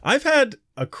I've had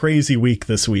a crazy week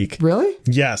this week. Really?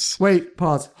 Yes. Wait,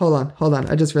 pause. Hold on.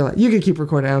 I just realized. You can keep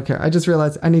recording. I don't care. I just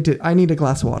realized I need a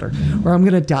glass of water or I'm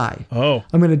going to die. Oh.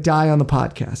 I'm going to die on the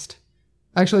podcast.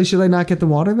 Actually, should I not get the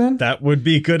water then? That would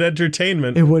be good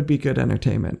entertainment. It would be good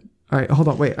entertainment. All right, hold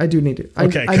on. Wait, I do need it. I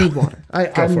need water.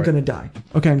 I'm going to die.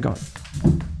 Okay, I'm going.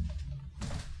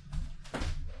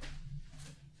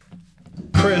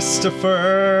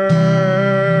 Christopher.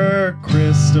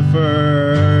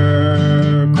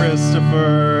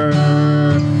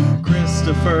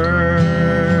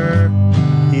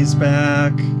 He's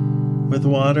back with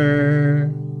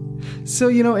water. So,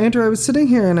 Andrew, I was sitting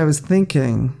here and I was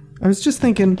just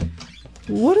thinking,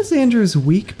 what has Andrew's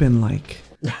week been like?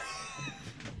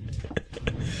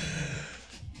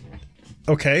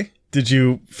 Okay. Did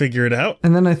you figure it out?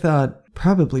 And then I thought,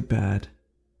 probably bad.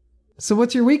 So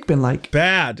what's your week been like?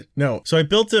 Bad. No. So I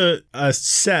built a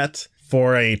set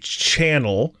for a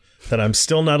channel that I'm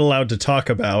still not allowed to talk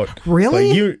about.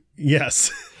 Really?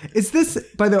 Yes. Is this,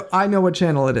 by the way, I know what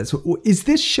channel it is. Is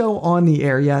this show on the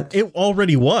air yet? It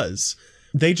already was.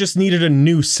 They just needed a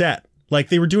new set. Like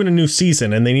they were doing a new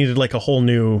season and they needed like a whole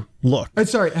new look.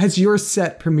 Sorry, has your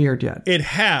set premiered yet? It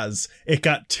has. It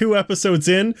got 2 episodes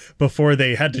in before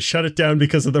they had to shut it down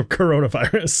because of the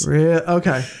coronavirus. Really?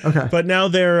 Okay. But now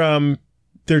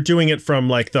they're doing it from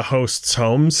like the hosts'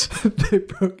 homes. they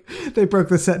broke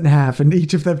the set in half and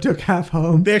each of them took half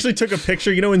home. They actually took a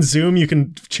picture. In Zoom, you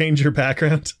can change your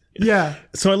background. Yeah.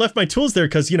 So I left my tools there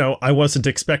because, I wasn't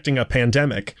expecting a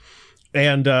pandemic.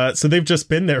 And so they've just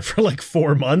been there for like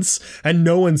 4 months and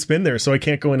no one's been there. So I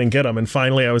can't go in and get them. And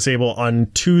finally, I was able on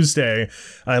Tuesday.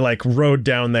 I like rode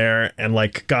down there and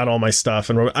like got all my stuff.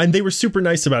 And they were super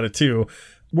nice about it, too.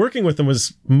 Working with them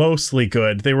was mostly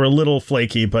good. They were a little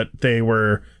flaky, but they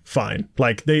were fine.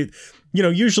 Like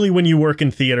usually when you work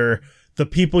in theater, the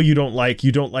people you don't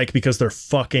like because they're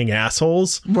fucking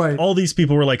assholes. Right. All these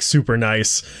people were like super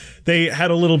nice. They had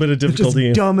a little bit of difficulty.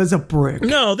 Just dumb as a brick.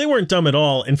 No, they weren't dumb at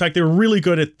all. In fact, they were really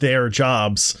good at their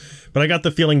jobs. But I got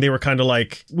the feeling they were kind of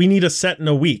like, we need a set in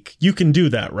a week. You can do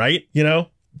that, right?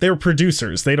 They were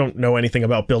producers. They don't know anything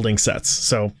about building sets.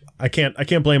 So I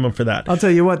can't blame them for that. I'll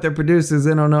tell you what, they're producers.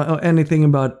 They don't know anything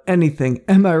about anything.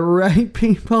 Am I right,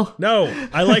 people? No,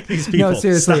 I like these people. No,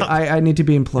 seriously, Stop. I need to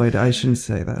be employed. I shouldn't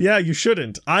say that. Yeah, you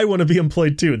shouldn't. I want to be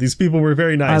employed too. These people were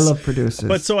very nice. I love producers.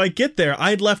 But so I get there. I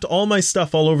had left all my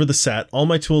stuff all over the set. All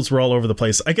my tools were all over the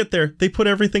place. I get there. They put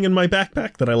everything in my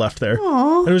backpack that I left there.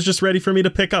 Aww. And it was just ready for me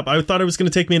to pick up. I thought it was going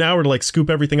to take me an hour to like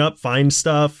scoop everything up, find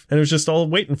stuff. And it was just all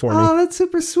waiting for me. Oh, that's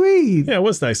super sweet. Yeah, it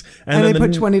was nice. And they put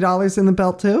 $20 in the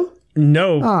belt too?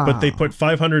 No, but they put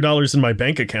 $500 in my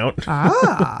bank account.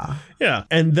 Ah. Yeah.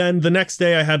 And then the next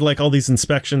day I had like all these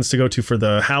inspections to go to for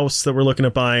the house that we're looking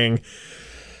at buying.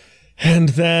 And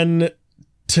then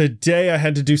today I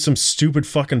had to do some stupid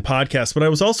fucking podcast, but I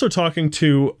was also talking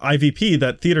to IVP,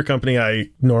 that theater company I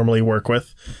normally work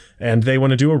with, and they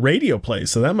want to do a radio play.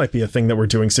 So that might be a thing that we're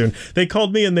doing soon. They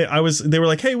called me and they were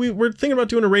like, hey, we're thinking about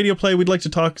doing a radio play. We'd like to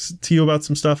talk to you about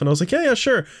some stuff. And I was like, yeah,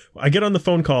 sure. I get on the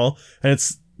phone call and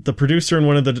it's the producer and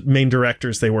one of the main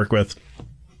directors they work with.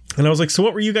 And I was like, so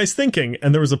what were you guys thinking?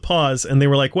 And there was a pause and they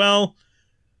were like, well,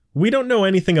 we don't know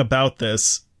anything about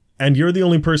this. And you're the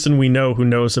only person we know who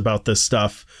knows about this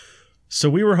stuff. So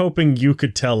we were hoping you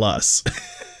could tell us.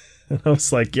 And I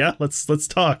was like, yeah, let's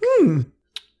talk.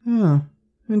 Oh,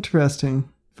 interesting.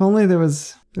 If only there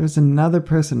was another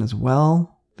person as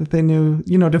well that they knew,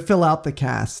 to fill out the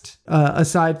cast.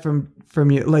 Aside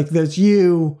from you, like there's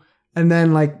you. And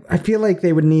then, like, I feel like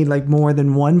they would need, like, more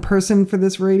than one person for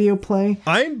this radio play.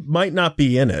 I might not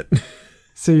be in it.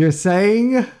 So you're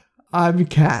saying I'm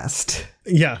cast?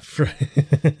 Yeah.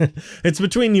 It's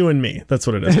between you and me. That's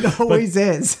what it is. It always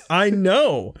is. I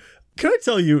know. Can I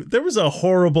tell you, there was a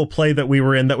horrible play that we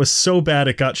were in that was so bad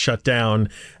it got shut down.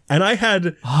 And I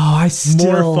had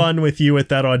more fun with you at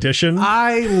that audition.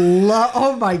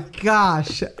 Oh my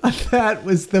gosh. That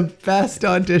was the best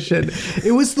audition.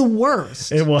 It was the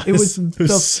worst. It was. It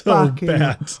was so fucking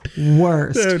bad.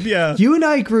 Worst. Dude, yeah. You and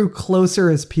I grew closer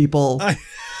as people.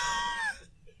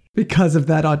 Because of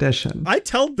that audition. I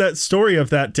tell that story of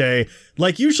that day,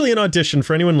 like usually an audition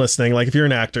for anyone listening, like if you're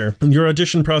an actor, your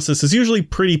audition process is usually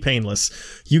pretty painless.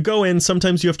 You go in,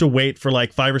 sometimes you have to wait for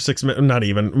like 5 or 6 minutes, not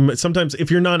even. Sometimes if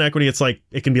you're non-equity, it's like,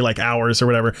 it can be like hours or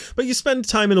whatever, but you spend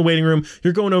time in the waiting room,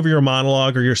 you're going over your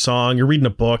monologue or your song, you're reading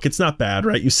a book. It's not bad,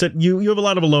 right? You sit, you have a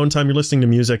lot of alone time, you're listening to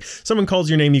music. Someone calls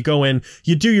your name, you go in,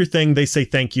 you do your thing, they say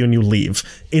thank you and you leave.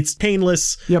 It's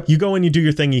painless. Yep. You go in, you do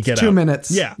your thing, you get out. 2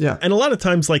 minutes. Yeah. And a lot of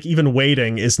times like like even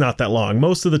waiting is not that long.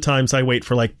 Most of the times I wait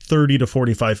for like 30 to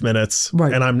 45 minutes.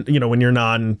 Right. And I'm, when you're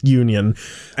non-union.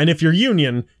 And if you're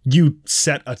union, you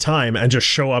set a time and just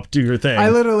show up, do your thing. I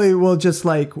literally will just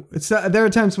like, there are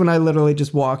times when I literally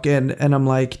just walk in and I'm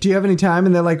like, do you have any time?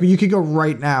 And they're like, well, you could go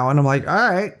right now. And I'm like,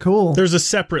 all right, cool. There's a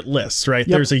separate list, right?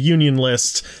 Yep. There's a union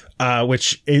list,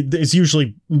 which is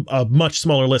usually a much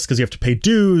smaller list because you have to pay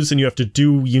dues and you have to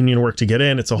do union work to get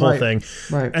in. It's a whole thing.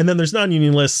 Right. And then there's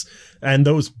non-union lists, and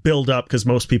those build up because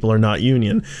most people are not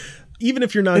union. Even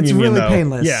if you're non-union, it's really though,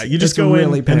 painless. Yeah, you just go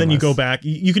in and then you go back.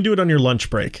 You can do it on your lunch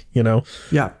break,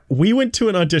 Yeah. We went to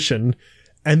an audition,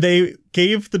 and they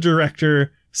gave the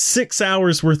director 6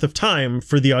 hours worth of time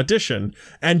for the audition.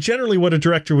 And generally what a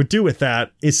director would do with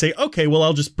that is say, okay, well,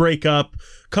 I'll just break up,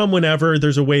 come whenever,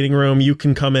 there's a waiting room, you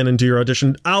can come in and do your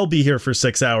audition. I'll be here for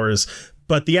 6 hours.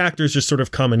 But the actors just sort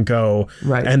of come and go.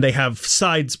 Right. And they have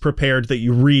sides prepared that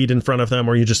you read in front of them,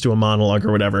 or you just do a monologue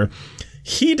or whatever.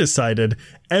 He decided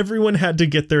everyone had to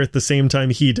get there at the same time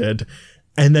he did.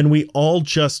 And then we all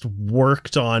just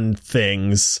worked on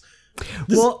things.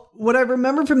 Well, what I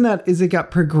remember from that is it got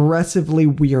progressively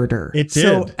weirder. It did.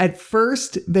 So at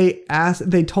first they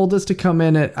told us to come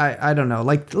in at, I don't know,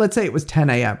 like, let's say it was 10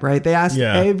 a.m., right? They asked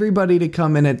everybody to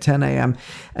come in at 10 a.m.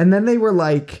 And then they were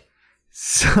like,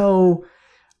 so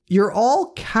you're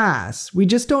all cast. We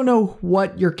just don't know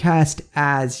what you're cast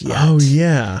as yet. Oh,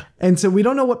 yeah. And so we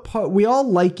don't know what part. We all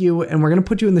like you and we're going to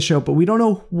put you in the show, but we don't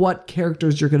know what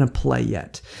characters you're going to play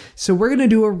yet. So we're going to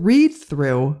do a read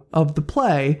through of the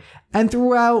play, and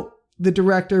throughout the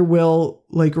director will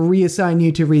like reassign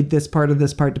you to read this part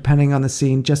depending on the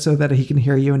scene, just so that he can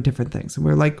hear you in different things. And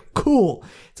we're like, cool.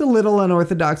 It's a little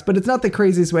unorthodox, but it's not the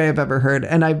craziest way I've ever heard.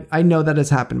 And I know that has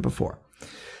happened before.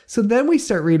 So then we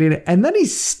start reading it, and then he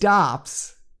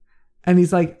stops and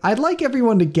he's like, I'd like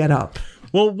everyone to get up.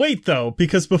 Well, wait, though,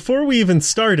 because before we even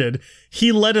started,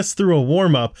 he led us through a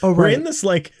warm-up. Oh, right. We're in this,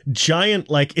 like, giant,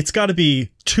 like, it's got to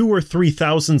be 2,000 or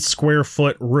 3,000 square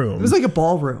foot room. It was like a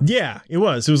ballroom. Yeah, it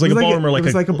was. It was like a ballroom, or like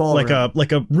a ballroom.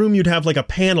 like a room you'd have like a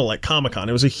panel at Comic-Con.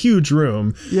 It was a huge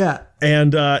room. Yeah.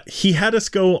 And he had us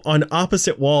go on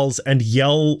opposite walls and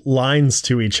yell lines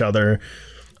to each other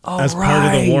as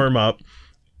part of the warm-up.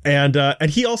 And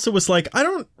he also was like, I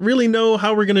don't really know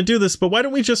how we're going to do this, but why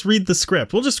don't we just read the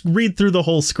script? We'll just read through the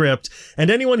whole script,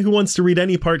 and anyone who wants to read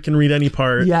any part can read any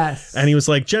part. Yes. And he was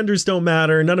like, genders don't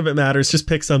matter. None of it matters. Just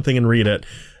pick something and read it.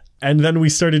 And then we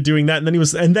started doing that. And then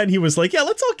he was like, yeah,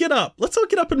 let's all get up. Let's all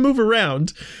get up and move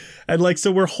around. And like,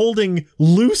 so we're holding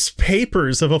loose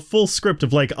papers of a full script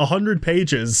of like 100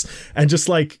 pages and just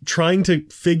like trying to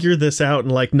figure this out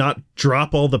and like not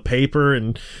drop all the paper,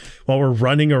 and while we're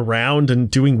running around and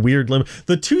doing weird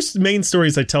the two main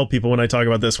stories I tell people when I talk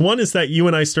about this. One is that you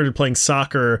and I started playing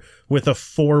soccer with a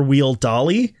 4-wheel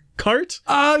dolly cart.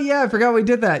 Oh yeah, I forgot we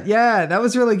did that. Yeah, that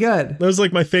was really good. That was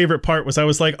like my favorite part. Was I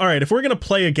was like, all right, if we're gonna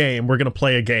play a game, we're gonna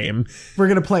play a game. We're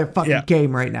gonna play a fucking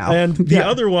game right now. And the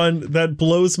other one that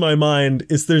blows my mind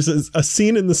is there's a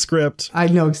scene in the script. I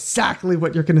know exactly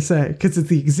what you're gonna say, because it's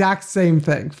the exact same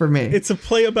thing for me. It's a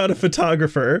play about a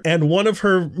photographer, and one of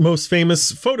her most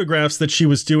famous photographs that she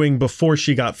was doing before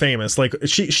she got famous, like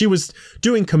she was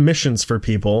doing commissions for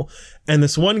people, and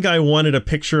this one guy wanted a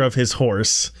picture of his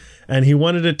horse, and he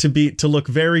wanted it to look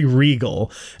very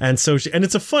regal. And so and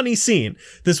it's a funny scene.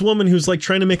 This woman who's like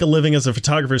trying to make a living as a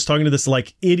photographer is talking to this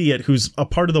like idiot who's a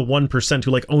part of the 1%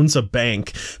 who like owns a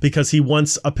bank because he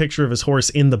wants a picture of his horse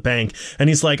in the bank. And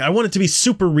he's like, I want it to be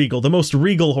super regal, the most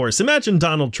regal horse. Imagine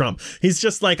Donald Trump. He's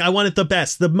just like, I want it the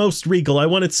best, the most regal. I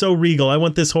want it so regal. I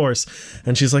want this horse.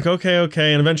 And she's like,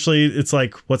 okay. And eventually it's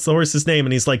like, what's the horse's name?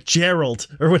 And he's like, Gerald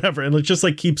or whatever. And it just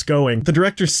like keeps going. The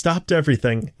director stopped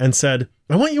everything and said,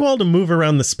 I want you all to move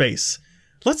around the space.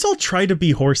 Let's all try to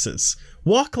be horses.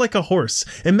 Walk like a horse.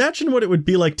 Imagine what it would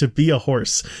be like to be a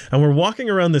horse. And we're walking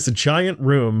around this giant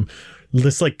room,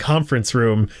 this like conference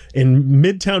room in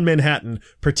Midtown Manhattan,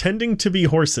 pretending to be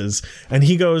horses. And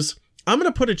he goes, I'm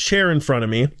going to put a chair in front of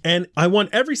me, and I want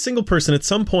every single person at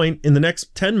some point in the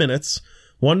next 10 minutes,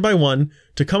 one by one,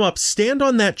 to come up, stand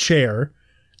on that chair,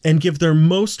 and give their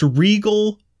most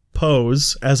regal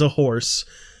pose as a horse.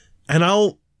 And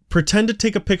I'll pretend to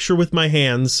take a picture with my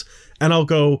hands, and I'll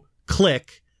go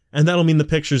click, and that'll mean the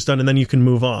picture's done, and then you can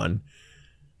move on.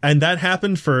 And that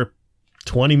happened for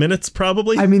 20 minutes,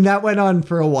 probably. I mean, that went on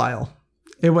for a while.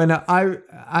 It went.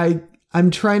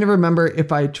 I'm trying to remember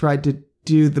if I tried to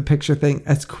do the picture thing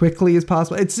as quickly as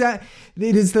possible. It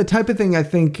is the type of thing I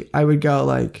think I would go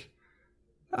like,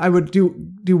 I would do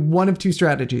one of two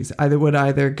strategies. I would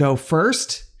either go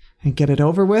first and get it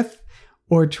over with,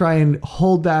 or try and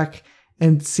hold back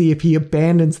and see if he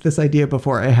abandons this idea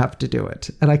before I have to do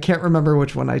it. And I can't remember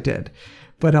which one I did.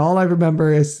 But all I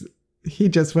remember is he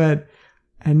just went,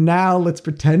 and now let's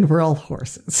pretend we're all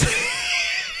horses.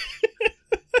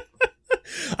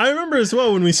 I remember as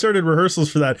well when we started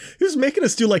rehearsals for that, he was making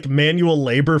us do like manual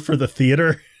labor for the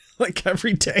theater, like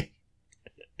every day.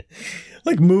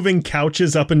 Like moving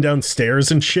couches up and down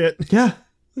stairs and shit. Yeah.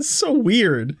 It's so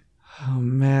weird. Oh,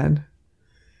 man.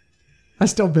 I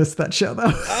still miss that show,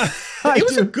 though. It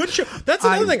was a good show. That's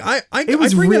another thing. I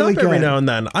bring really it up every good. now and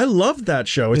then. I loved that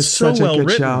show. It's so such a well good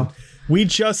written. show. We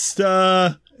just,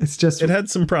 it had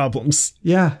some problems.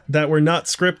 Yeah. That were not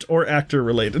script or actor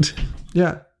related.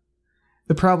 Yeah.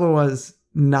 The problem was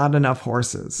not enough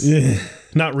horses.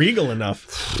 Not regal enough.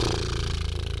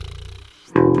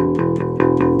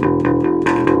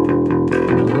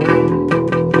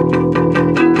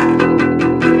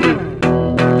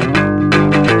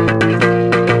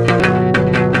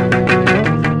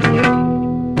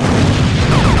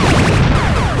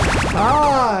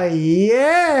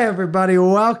 Everybody,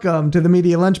 welcome to the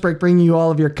Media Lunch Break, bringing you all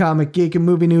of your comic, geek, and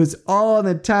movie news all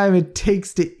the time it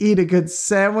takes to eat a good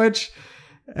sandwich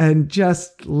and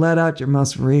just let out your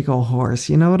most regal horse.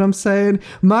 You know what I'm saying?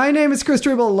 My name is Chris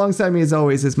Tribble. Alongside me, as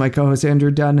always, is my co-host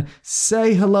Andrew Dunn.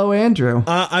 Say hello, Andrew.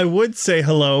 I would say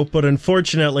hello, but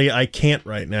unfortunately I can't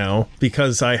right now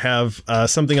because I have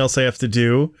something else I have to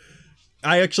do.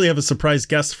 I actually have a surprise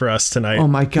guest for us tonight. Oh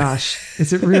my gosh.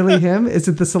 Is it really him? Is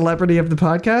it the celebrity of the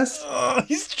podcast? Oh,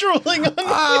 he's drooling on me.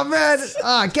 Oh,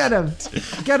 man. Get him.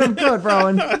 Get him good,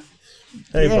 Rowan.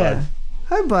 Hey, bud.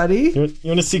 Hi, buddy. You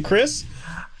want to see Chris?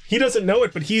 He doesn't know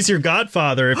it, but he's your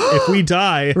godfather if we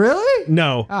die. Really?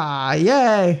 No.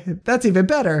 Yay. That's even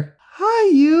better. Hi,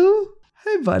 you.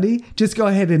 Hey, buddy. Just go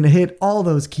ahead and hit all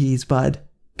those keys, bud.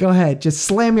 Go ahead. Just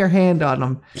slam your hand on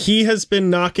them. He has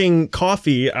been knocking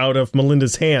coffee out of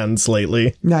Melinda's hands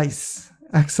lately. Nice.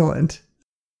 Excellent.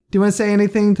 Do you want to say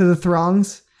anything to the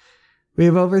throngs? We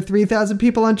have over 3,000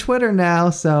 people on Twitter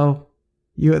now, so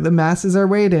the masses are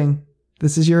waiting.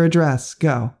 This is your address.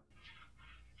 Go.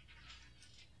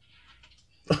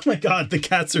 Oh my God, the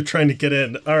cats are trying to get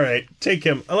in. All right, take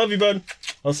him. I love you, bud.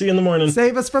 I'll see you in the morning.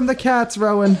 Save us from the cats,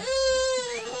 Rowan.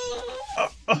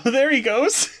 Oh, there he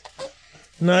goes.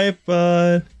 Night,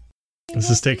 bud.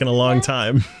 This is taking a long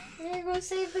time. You're gonna go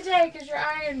save the day because you're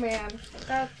Iron Man.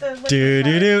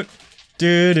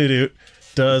 Do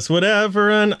does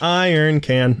whatever an iron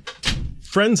can.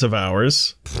 Friends of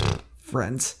ours.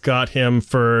 Friends. Got him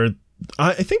for...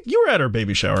 I think you were at our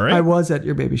baby shower, right? I was at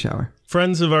your baby shower.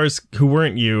 Friends of ours who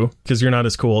weren't you, because you're not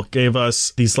as cool, gave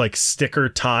us these like sticker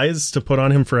ties to put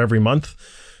on him for every month.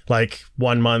 Like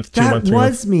 1 month, 2 months. That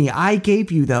was me. I gave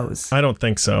you those. I don't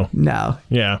think so. No.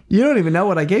 Yeah. You don't even know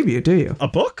what I gave you, do you? A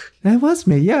book? That was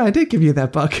me. Yeah, I did give you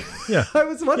that book. Yeah. I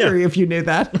was wondering if you knew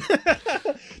that.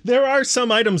 There are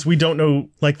some items we don't know.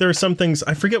 Like there are some things,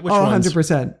 I forget which ones.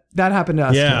 100%. That happened to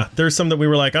us Yeah. too. There's some that we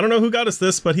were like, I don't know who got us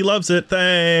this, but he loves it.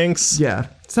 Thanks. Yeah.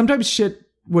 Sometimes shit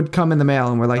would come in the mail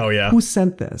and we're like, oh, yeah. Who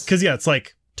sent this? Because yeah, it's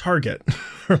like Target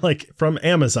or like from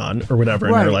Amazon or whatever.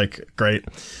 And they're like, great.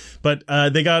 But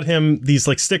they got him these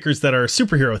like stickers that are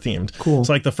superhero themed. Cool.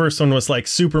 So like the first one was like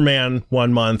Superman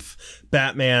 1 month,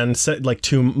 Batman like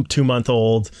 2-month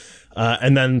old,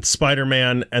 and then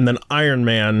Spider-Man, and then Iron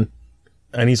Man.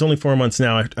 And he's only 4 months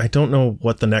now. I don't know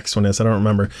what the next one is. I don't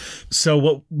remember. So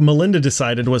what Melinda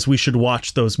decided was we should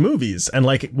watch those movies. And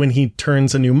like when he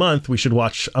turns a new month, we should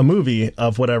watch a movie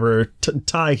of whatever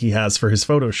tie he has for his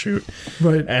photo shoot.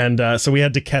 Right. And so we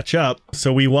had to catch up.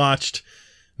 So we watched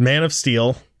Man of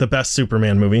Steel, the best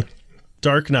Superman movie,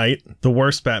 Dark Knight, the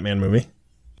worst Batman movie,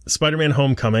 Spider-Man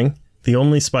Homecoming, the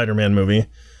only Spider-Man movie,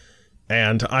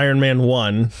 and Iron Man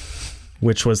 1,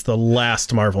 which was the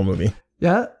last Marvel movie.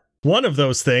 Yeah. One of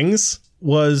those things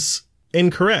was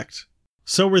incorrect.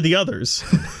 So were the others.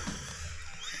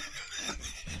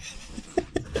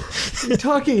 You're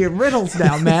talking in riddles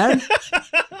now, man.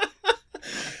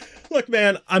 Look,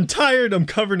 man, I'm tired. I'm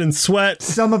covered in sweat.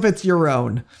 Some of it's your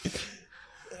own.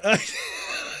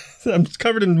 I'm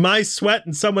covered in my sweat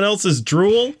and someone else's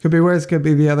drool. Could be worse, could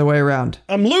be the other way around.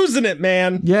 I'm losing it,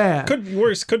 man. Yeah. Could be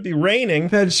worse. Could be raining.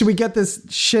 Then should we get this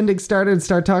shindig started and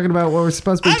start talking about what we're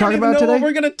supposed to be talking about today? I don't even know today? what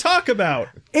we're going to talk about.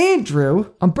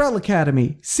 Andrew, Umbrella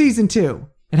Academy, Season 2.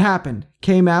 It happened.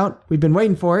 Came out. We've been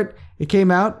waiting for it. It came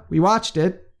out. We watched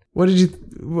it. What did you...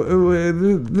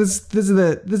 This is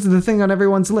the thing on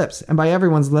everyone's lips. And by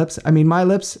everyone's lips, I mean my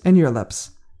lips and your lips.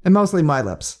 And mostly my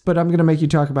lips. But I'm going to make you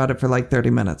talk about it for like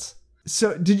 30 minutes.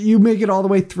 So, did you make it all the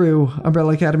way through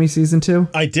Umbrella Academy Season 2?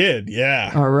 I did,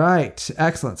 yeah. All right.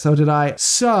 Excellent. So did I.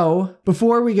 So,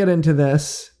 before we get into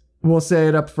this, we'll say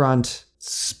it up front.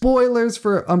 spoilers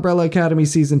for Umbrella Academy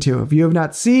Season 2. If you have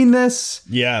not seen this,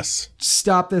 Yes.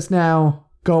 stop this now,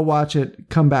 go watch it,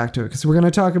 come back to it, because we're going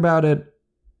to talk about it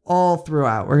all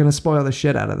throughout. We're going to spoil the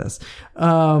shit out of this.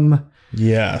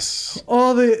 Yes.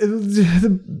 All do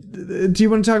you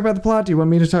want to talk about the plot? Do you want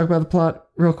me to talk about the plot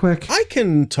real quick? I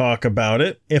can talk about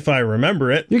it if I remember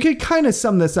it. You could kind of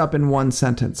sum this up in one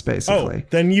sentence, basically. Oh,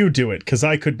 then you do it, because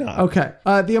I could not. Okay.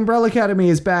 The Umbrella Academy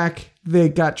is back. They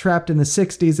got trapped in the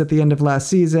 60s at the end of last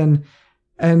season,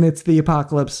 and it's the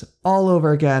apocalypse all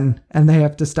over again, and they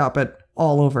have to stop it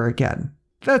all over again.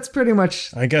 That's pretty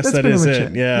much... I guess that is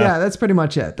it, yeah. Yeah, that's pretty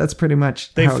much it. That's pretty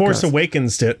much They how it Force goes.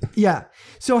 Awakens it. Yeah.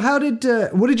 So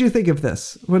what did you think of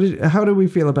this? How do we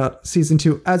feel about season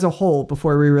 2 as a whole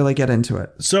before we really get into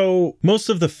it? So most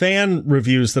of the fan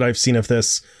reviews that I've seen of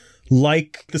this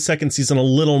like the second season a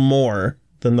little more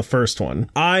than the first one.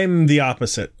 I'm the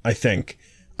opposite, I think.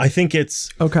 I think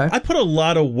it's... Okay. I put a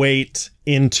lot of weight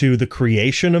into the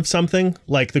creation of something,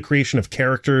 like the creation of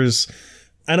characters.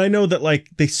 And I know that, like,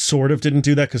 they sort of didn't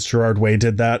do that because Gerard Way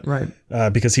did that. Right.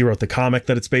 Because he wrote the comic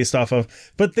that it's based off of.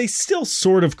 But they still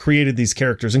sort of created these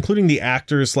characters, including the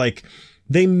actors. Like,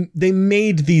 they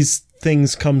made these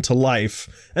things come to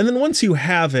life. And then once you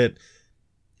have it,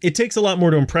 it takes a lot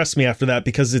more to impress me after that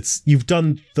because you've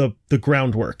done the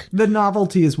groundwork. The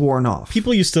novelty is worn off.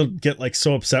 People used to get, like,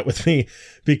 so upset with me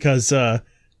because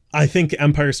I think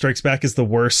Empire Strikes Back is the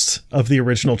worst of the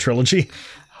original trilogy.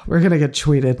 We're going to get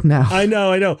tweeted now. I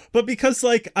know. But because,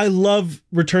 like, I love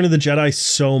Return of the Jedi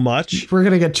so much. We're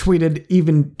going to get tweeted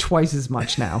even twice as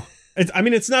much now.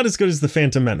 It's not as good as The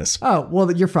Phantom Menace. Oh,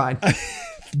 well, you're fine.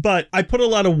 But I put a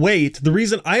lot of weight. The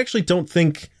reason I actually don't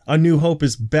think A New Hope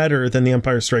is better than The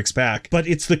Empire Strikes Back, but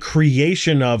it's the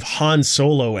creation of Han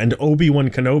Solo and Obi-Wan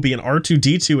Kenobi and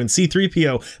R2-D2 and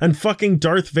C-3PO and fucking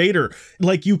Darth Vader.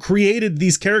 Like, you created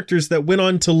these characters that went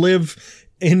on to live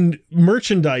in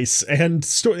merchandise and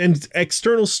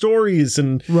external stories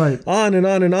and right. on and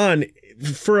on and on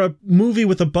for a movie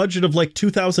with a budget of like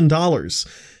 $2,000.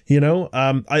 You know,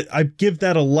 I give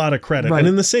that a lot of credit. Right. And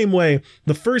in the same way,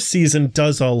 the first season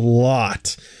does a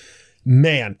lot.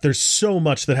 Man, there's so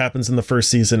much that happens in the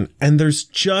first season, and there's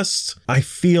just, I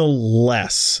feel,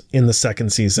 less in the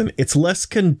second season. It's less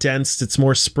condensed. It's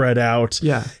more spread out.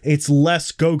 Yeah. It's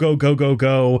less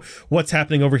go. What's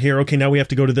happening over here? Okay, now we have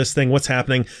to go to this thing. What's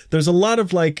happening? There's a lot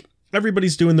of, like,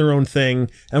 everybody's doing their own thing,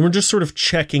 and we're just sort of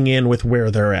checking in with where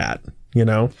they're at, you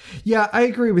know? Yeah, I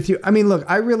agree with you. I mean, look,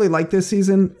 I really like this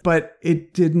season, but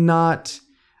it did not...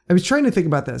 I was trying to think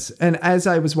about this, and as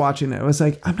I was watching it, I was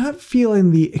like, I'm not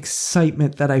feeling the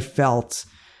excitement that I felt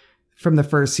from the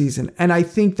first season. And I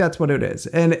think that's what it is.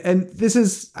 And this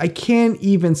is, I can't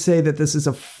even say that this is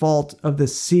a fault of the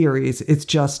series. It's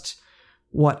just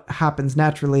what happens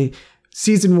naturally.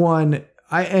 Season 1,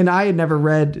 I had never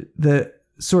read the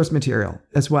source material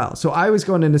as well. So I was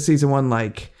going into season 1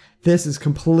 like, this is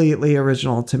completely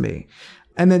original to me.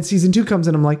 And then season 2 comes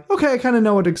in, I'm like, okay, I kind of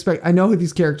know what to expect. I know who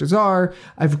these characters are.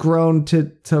 I've grown to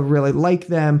really like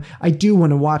them. I do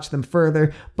want to watch them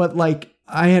further. But like,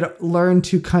 I had learned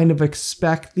to kind of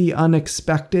expect the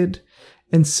unexpected.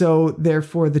 And so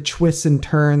therefore the twists and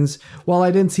turns, while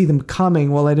I didn't see them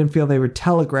coming, while I didn't feel they were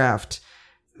telegraphed,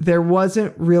 there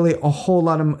wasn't really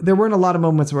there weren't a lot of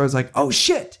moments where I was like, oh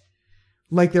shit,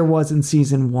 like there was in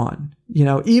season 1. You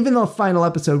know, even the final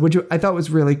episode, which I thought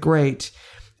was really great.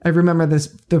 I remember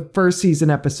the first season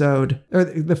episode, or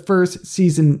the first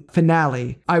season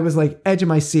finale. I was like, edge of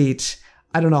my seat.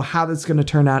 I don't know how this is going to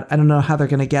turn out. I don't know how they're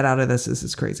going to get out of this. This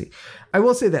is crazy. I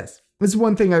will say this. This is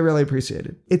one thing I really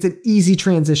appreciated. It's an easy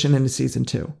transition into season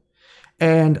 2.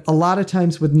 And a lot of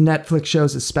times with Netflix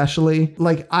shows especially,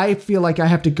 like I feel like I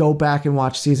have to go back and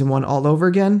watch season 1 all over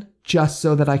again just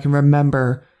so that I can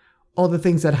remember all the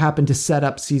things that happened to set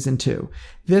up season 2.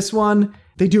 This one,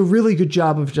 they do a really good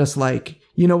job of just like,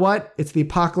 you know what? It's the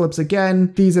apocalypse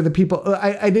again. These are the people.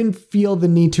 I didn't feel the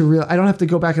need to I don't have to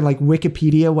go back and like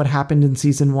Wikipedia what happened in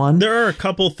season 1. There are a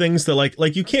couple things that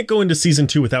like you can't go into season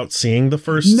 2 without seeing the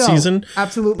first season.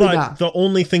 Absolutely but not. The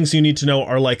only things you need to know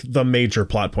are like the major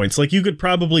plot points. Like you could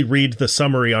probably read the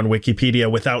summary on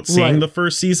Wikipedia without seeing the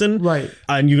first season. Right.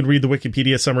 And you could read the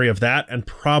Wikipedia summary of that and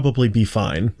probably be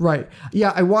fine. Right.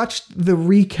 Yeah. I watched the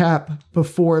recap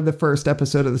before the first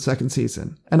episode of the second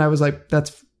season. And I was like,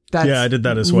 that's yeah, I did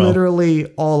that as well. Literally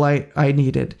all I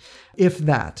needed, if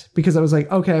that, because I was like,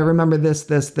 okay, I remember this,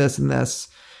 and this.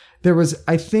 There was,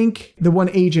 I think, the one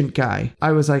agent guy.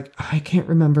 I was like, I can't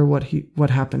remember what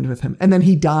happened with him. And then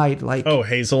he died. Like, oh,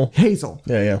 Hazel.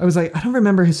 Yeah. I was like, I don't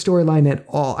remember his storyline at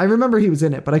all. I remember he was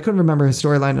in it, but I couldn't remember his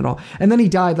storyline at all. And then he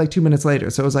died like 2 minutes later.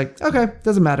 So I was like, okay,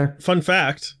 doesn't matter. Fun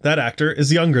fact: that actor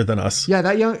is younger than us. Yeah,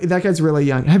 that guy's really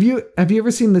young. Have you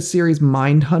ever seen the series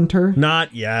Mindhunter?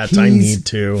 Not yet. He's I need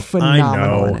to.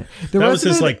 phenomenal I in know. it. That was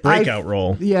his like breakout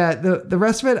role. Yeah, the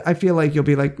rest of it, I feel like you'll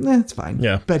be like, it's fine.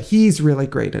 Yeah. But he's really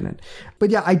great in it. But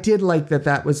yeah, I did like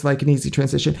that was like an easy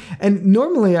transition. And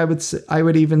normally I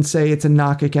would even say it's a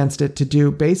knock against it to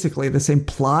do basically the same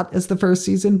plot as the first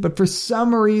season. But for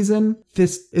some reason,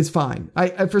 this is fine.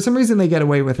 For some reason, they get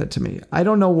away with it to me. I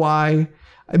don't know why.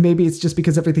 Maybe it's just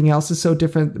because everything else is so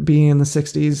different being in the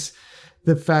 60s.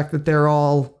 The fact that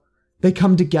they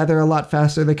come together a lot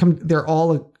faster. They're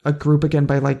all a group again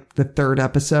by like the third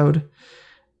episode,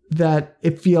 that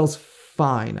it feels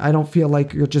fine. I don't feel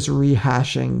like you're just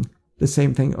rehashing the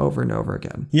same thing over and over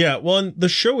again. Yeah, well, and the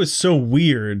show is so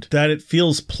weird that it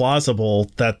feels plausible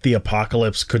that the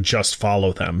apocalypse could just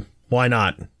follow them. Why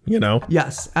not? You know?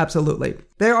 Yes, absolutely.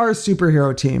 They are a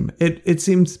superhero team. It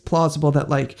seems plausible that,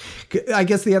 like, I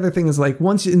guess the other thing is, like,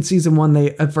 once in season 1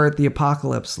 they avert the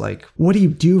apocalypse, like, what do you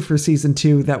do for season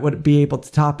 2 that would be able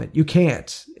to top it? You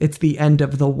can't. It's the end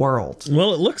of the world.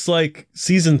 Well, it looks like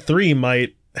season 3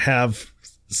 might have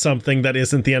something that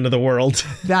isn't the end of the world.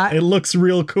 That it looks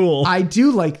real cool. I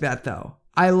do like that, though.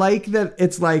 I like that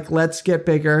it's like, let's get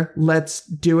bigger, let's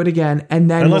do it again,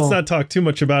 and then let's not talk too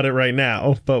much about it right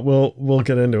now, but we'll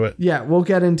get into it. Yeah, we'll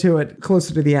get into it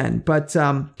closer to the end. But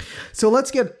so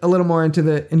let's get a little more into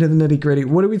the nitty gritty.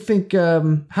 What do we think?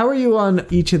 How are you on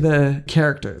each of the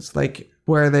characters? Like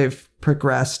where they've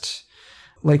progressed?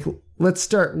 Like, let's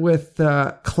start with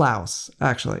Klaus,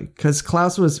 actually, because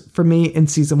Klaus was, for me, in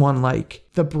season 1, like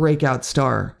the breakout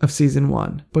star of season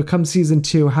 1. But come season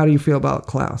 2, how do you feel about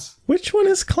Klaus? Which one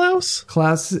is Klaus?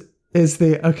 Klaus is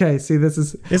this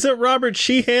is... Is it Robert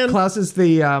Sheehan? Klaus is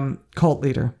the cult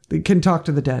leader. They can talk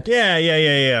to the dead.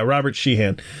 Yeah. Robert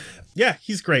Sheehan. Yeah,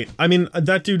 he's great. I mean,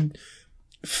 that dude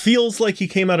feels like he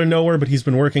came out of nowhere, but he's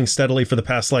been working steadily for the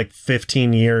past, like,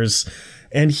 15 years.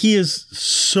 And he is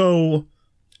so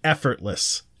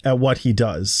effortless at what he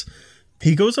does.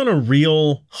 He goes on a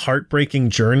real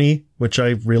heartbreaking journey, which I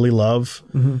really love.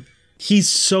 Mm-hmm. He's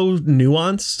so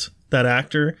nuanced, that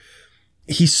actor.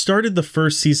 He started the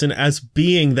first season as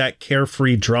being that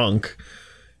carefree drunk,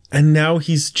 and now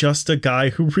he's just a guy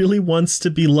who really wants to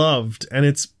be loved, and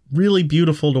it's really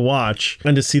beautiful to watch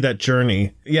and to see that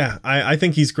journey. Yeah, I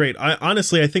think he's great.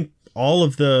 I think all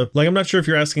of the, like, I'm not sure if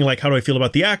you're asking, like, how do I feel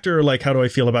about the actor, or like, how do I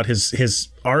feel about his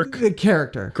arc? The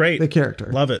character. Great. The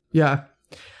character. Love it. Yeah.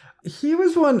 He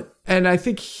was one, and I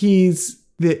think he's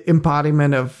the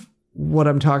embodiment of what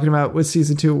I'm talking about with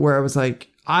season 2, where I was like,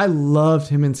 I loved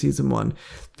him in season 1.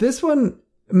 This one,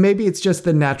 maybe it's just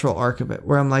the natural arc of it,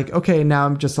 where I'm like, okay, now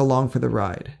I'm just along for the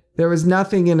ride. There was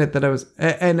nothing in it that I was,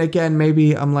 and again,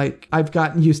 maybe I'm like, I've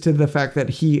gotten used to the fact that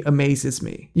he amazes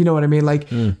me. You know what I mean? Like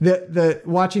the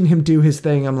watching him do his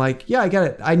thing, I'm like, yeah, I get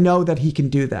it. I know that he can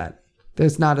do that.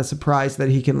 There's not a surprise that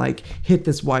he can like hit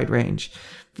this wide range.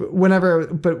 But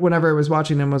whenever I was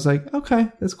watching him, I was like,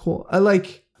 okay, that's cool.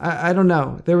 I don't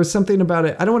know. There was something about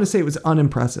it. I don't want to say it was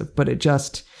unimpressive, but it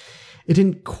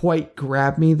didn't quite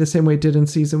grab me the same way it did in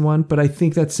season 1. But I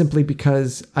think that's simply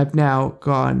because I've now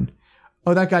gone,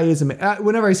 oh, that guy is amazing.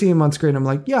 Whenever I see him on screen, I'm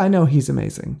like, yeah, I know he's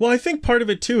amazing. Well, I think part of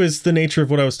it, too, is the nature of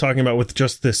what I was talking about with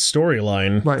just this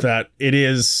storyline, right, that it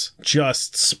is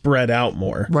just spread out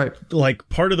more. Right. Like,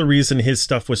 part of the reason his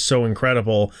stuff was so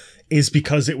incredible is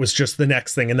because it was just the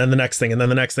next thing and then the next thing and then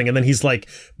the next thing. And then he's like,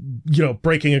 you know,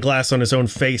 breaking a glass on his own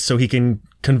face so he can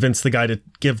convince the guy to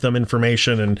give them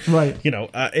information. And, right, you know,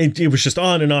 it was just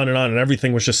on and on and on. And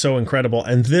everything was just so incredible.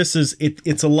 And this is,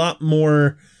 it's a lot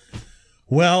more,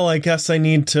 well, I guess I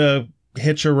need to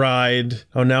hitch a ride.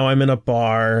 Oh, now I'm in a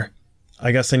bar.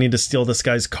 I guess I need to steal this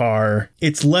guy's car.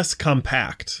 It's less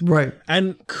compact. Right.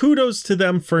 And kudos to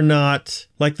them for not,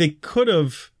 like, they could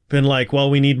have been like, well,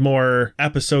 we need more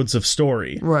episodes of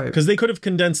story. Right. Because they could have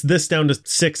condensed this down to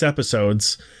 6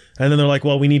 episodes. And then they're like,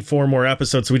 well, we need 4 more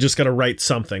episodes, so we just got to write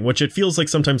something, which it feels like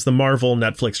sometimes the Marvel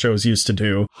Netflix shows used to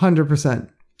do. 100%.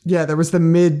 Yeah, there was the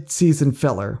mid-season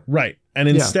filler. Right. And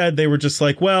instead they were just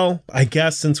like, well, I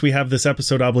guess since we have this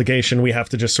episode obligation, we have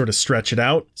to just sort of stretch it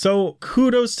out. So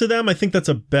kudos to them. I think that's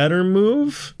a better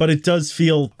move, but it does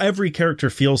feel, every character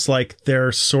feels like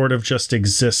they're sort of just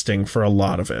existing for a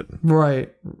lot of it.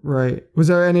 Right. Was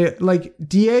there any, like,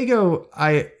 Diego,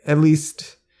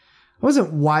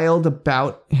 wasn't wild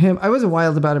about him. I wasn't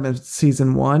wild about him in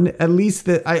season 1. At least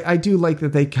that I do like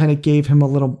that they kind of gave him a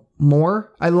little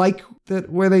more. I like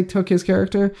that where they took his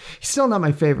character. He's still not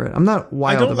my favorite. I'm not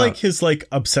wild about. I don't like his like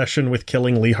obsession with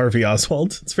killing Lee Harvey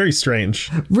Oswald. It's very strange.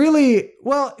 Really?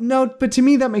 Well, no, but to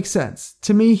me that makes sense.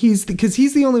 To me, because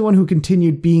he's the only one who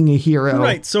continued being a hero.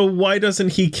 Right. So why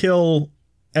doesn't he kill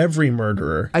every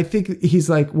murderer? I think he's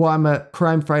like, well, I'm a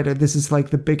crime fighter. This is one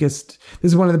of the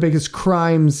biggest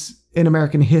crimes in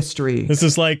American history. This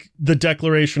is like the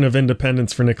Declaration of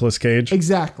Independence for Nicolas Cage.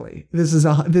 Exactly. This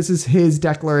is his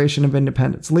Declaration of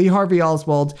Independence. Lee Harvey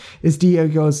Oswald is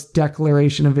Diego's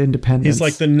Declaration of Independence. He's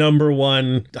like the number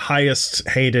one highest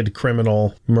hated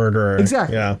criminal murderer.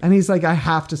 Exactly. Yeah. And he's like, I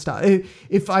have to stop.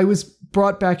 If I was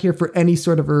brought back here for any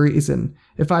sort of a reason,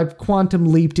 if I've quantum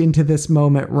leaped into this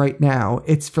moment right now,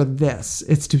 it's for this.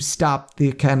 It's to stop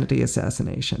the Kennedy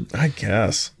assassination. I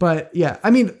guess. But yeah,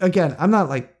 I mean, again, I'm not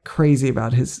like crazy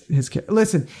about his character.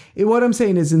 Listen, what I'm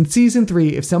saying is in season 3,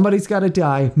 if somebody's got to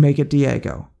die, make it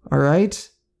Diego. All right?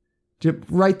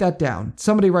 Write that down.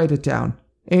 Somebody write it down.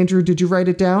 Andrew, did you write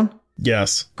it down?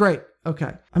 Yes. Great.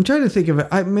 Okay. I'm trying to think of it.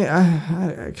 I mean,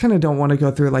 I kind of don't want to go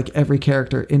through like every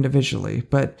character individually,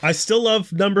 but I still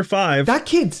love number 5. That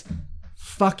kid's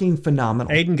fucking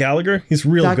phenomenal. Aidan Gallagher, he's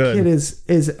real good. That kid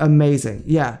is amazing.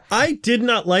 Yeah. I did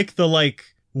not like the like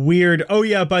weird, oh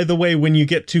yeah, by the way, when you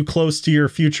get too close to your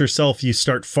future self, you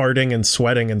start farting and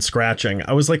sweating and scratching.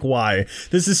 I was like, why?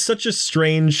 This is such a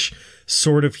strange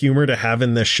sort of humor to have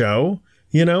in this show.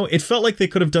 You know, it felt like they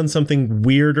could have done something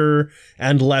weirder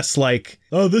and less like,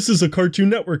 oh, this is a Cartoon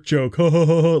Network joke, ho, ho,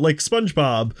 ho, ho, like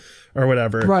SpongeBob or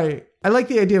whatever. Right. I like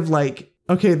the idea of like,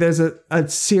 okay, there's a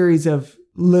series of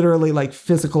literally like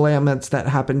physical ailments that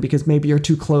happen because maybe you're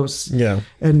too close. Yeah.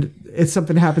 And if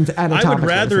something happens anatomically. I would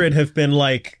rather it have been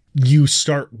like you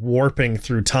start warping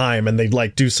through time and they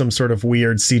like do some sort of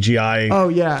weird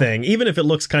CGI thing. Even if it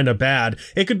looks kind of bad,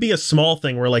 it could be a small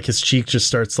thing where like his cheek just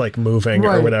starts like moving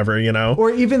or whatever, you know? Or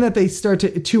even that they start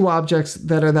to, two objects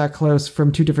that are that close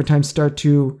from two different times start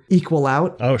to equal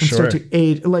out. Oh, sure. Start to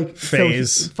age, like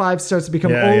phase. So 5 starts to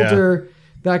become older. Yeah.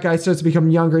 That guy starts to become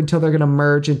younger until they're going to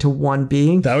merge into one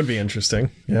being. That would be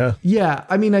interesting. Yeah. Yeah.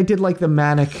 I mean, I did like the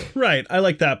manic. Right. I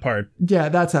like that part. Yeah,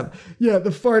 that's up. Yeah, the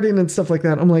farting and stuff like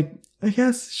that. I'm like, I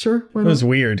guess, sure. It was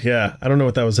weird. Yeah. I don't know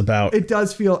what that was about. It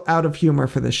does feel out of humor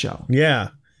for this show. Yeah.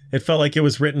 It felt like it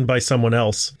was written by someone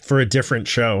else for a different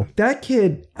show. That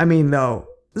kid, I mean, though,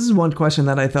 this is one question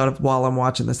that I thought of while I'm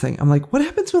watching this thing. I'm like, what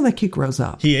happens when that kid grows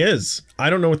up? He is. I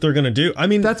don't know what they're going to do. I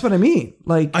mean, that's what I mean.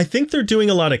 Like, I think they're doing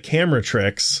a lot of camera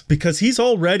tricks because he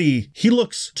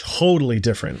looks totally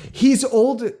different. He's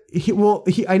old.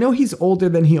 I know he's older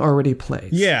than he already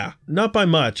plays. Yeah. Not by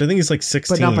much. I think he's like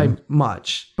 16. But not by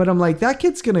much. But I'm like, that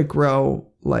kid's going to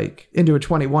grow like into a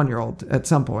 21-year-old at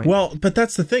some point. Well, but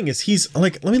that's the thing is he's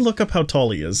like, let me look up how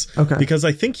tall he is. Okay. Because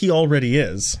I think he already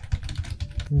is.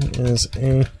 Is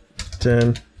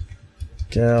Aidan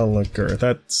Gallagher.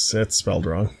 It's spelled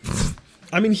wrong.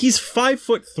 I mean, he's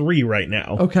 5'3" right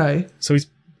now. Okay. So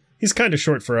he's kind of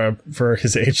short for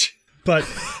his age. But,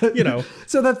 you know.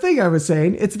 So the thing I was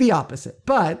saying, it's the opposite.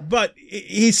 But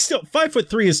he's still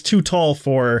 5'3" is too tall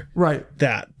for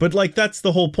that. But like that's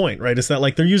the whole point, right? Is that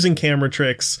like they're using camera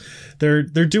tricks. They're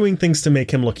doing things to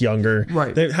make him look younger.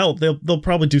 Right. They'll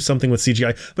probably do something with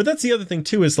CGI. But that's the other thing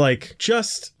too, is like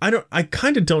I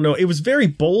kind of don't know. It was very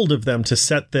bold of them to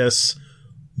set this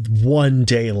one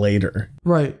day later.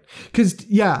 Right. Because,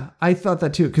 yeah, I thought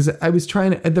that too. Because I was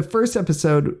trying to, the first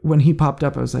episode when he popped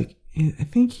up, I was like, I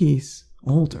think he's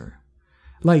older.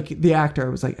 Like the actor, I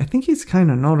was like, I think he's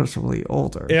kind of noticeably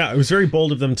older. Yeah, it was very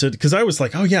bold of them to, because I was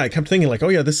like, oh yeah, I kept thinking like, oh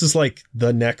yeah, this is like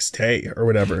the next day or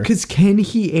whatever. Because can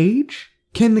he age?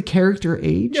 Can the character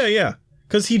age? Yeah.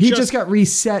 Because he just got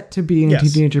reset to being a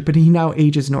teenager, but he now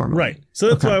ages normally. Right. So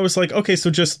that's why I was like, okay, so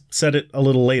just set it a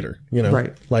little later, you know,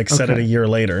 like set it a year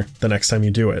later the next time you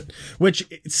do it, which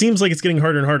it seems like it's getting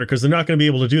harder and harder because they're not going to be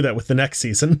able to do that with the next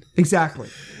season. Exactly.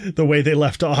 The way they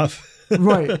left off.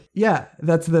 Right. Yeah,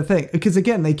 that's the thing. Because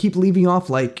again, they keep leaving off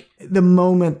like the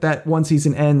moment that one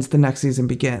season ends, the next season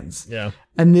begins. Yeah.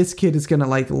 And this kid is going to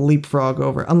like leapfrog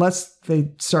over unless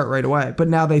they start right away. But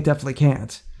now they definitely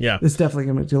can't. Yeah. It's definitely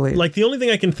going to be delayed. Like the only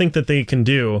thing I can think that they can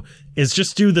do is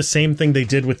just do the same thing they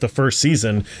did with the first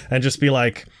season and just be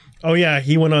like, oh yeah,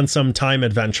 he went on some time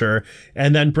adventure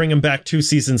and then bring him back 2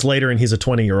 seasons later and he's a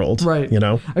 20-year-old. Right. You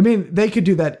know? I mean, they could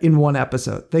do that in one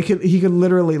episode. He could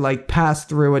literally like pass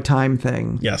through a time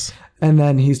thing. Yes. And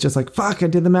then he's just like, fuck, I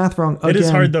did the math wrong again. It is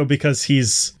hard, though, because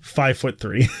he's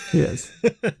 5'3". He is.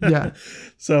 Yeah.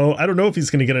 So I don't know if he's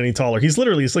going to get any taller. He's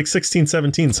like 16,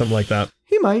 17, something like that.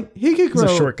 He might. He could grow.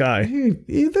 He's a short guy.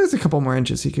 There's a couple more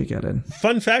inches he could get in.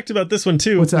 Fun fact about this one,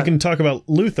 too. What's that? We can talk about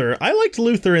Luther. I liked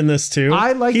Luther in this, too.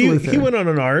 I liked Luther. He went on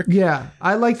an arc. Yeah,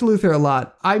 I liked Luther a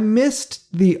lot. I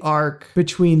missed the arc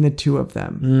between the two of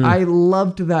them. I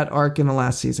loved that arc in the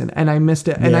last season, and I missed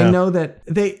it. And I know that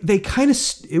they kind of...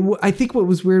 I think what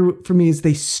was weird for me is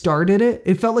they started it.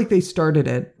 It felt like they started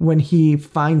it when he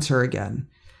finds her again.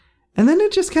 And then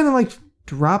it just kind of like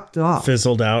dropped off.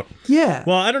 Fizzled out. Yeah.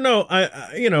 Well, I don't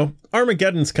know.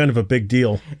 Armageddon's kind of a big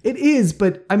deal. It is,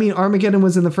 but I mean, Armageddon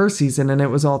was in the first season and it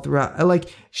was all throughout.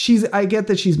 I get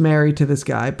that she's married to this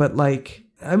guy, but like,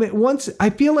 I mean, once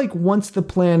the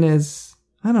plan is,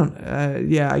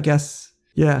 I guess.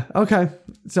 Yeah. Okay.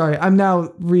 Sorry. I'm now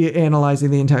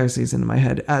reanalyzing the entire season in my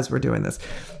head as we're doing this.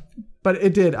 But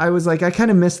it did. I was like, I kind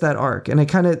of missed that arc, and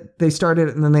they started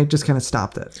it and then they just kind of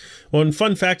stopped it. Well, and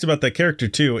fun fact about that character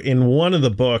too, in one of the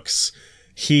books,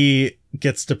 he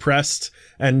gets depressed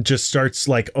and just starts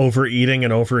like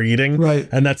overeating. Right.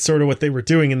 And that's sort of what they were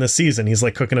doing in this season. He's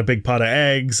like cooking a big pot of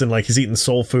eggs and like he's eating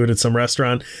soul food at some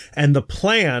restaurant. And the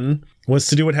plan was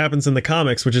to do what happens in the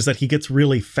comics, which is that he gets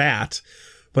really fat.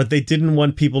 But they didn't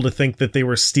want people to think that they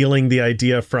were stealing the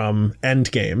idea from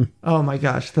Endgame. Oh my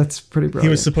gosh, that's pretty brilliant. He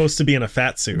was supposed to be in a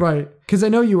fat suit. Right. Because I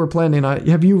know you were planning on it.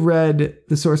 Have you read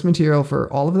the source material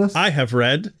for all of this? I have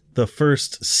read the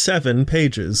first 7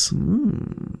 pages.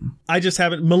 I just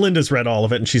haven't. Melinda's read all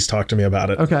of it and she's talked to me about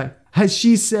it. Okay. Has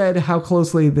she said how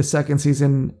closely the second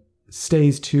season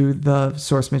stays to the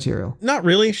source material? Not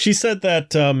really. She said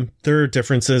that there are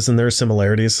differences and there are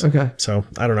similarities. Okay. So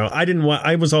I don't know.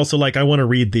 I was also like, I want to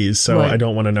read these, so right. I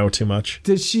don't want to know too much.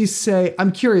 Did she say,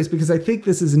 I'm curious because I think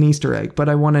this is an Easter egg, but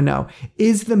I want to know,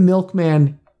 is the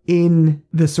milkman in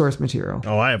the source material?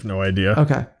 Oh, I have no idea.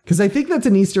 Okay. Because I think that's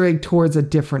an Easter egg towards a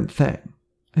different thing.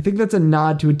 I think that's a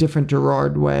nod to a different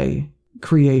Gerard Way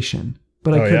creation,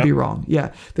 but I could be wrong.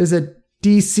 Yeah. There's a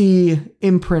DC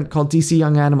imprint called DC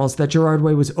Young Animals that Gerard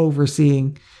Way was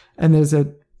overseeing. And there's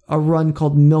a run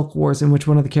called Milk Wars in which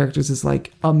one of the characters is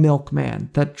like a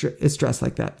milkman that is dressed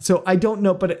like that. So I don't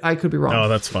know, but I could be wrong. Oh,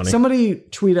 that's funny. Somebody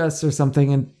tweet us or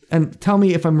something and tell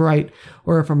me if I'm right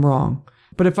or if I'm wrong.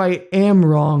 But if I am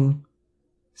wrong,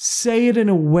 say it in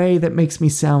a way that makes me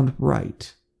sound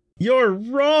right. You're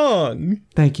wrong.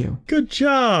 Thank you. Good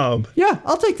job. Yeah,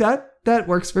 I'll take that. That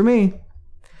works for me.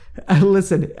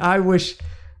 Listen, I wish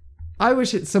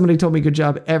somebody told me good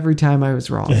job every time I was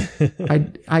wrong.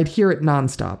 I'd hear it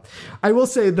nonstop. I will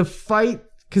say the fight,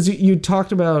 because you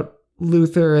talked about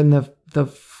Luther and the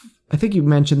I think you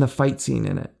mentioned the fight scene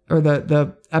in it, or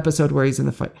the episode where he's in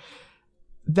the fight.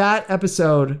 That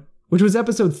episode, which was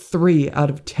episode 3 out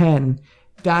of 10,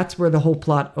 that's where the whole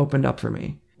plot opened up for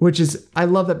me. Which is, I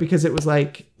love that because it was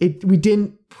like, we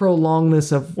didn't prolong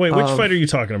this of... Wait, which fight are you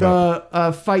talking about?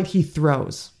 The fight he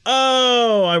throws.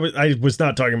 Oh, I was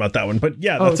not talking about that one, but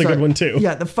yeah, that's a good one too.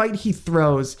 Yeah, the fight he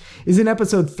throws is in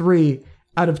episode 3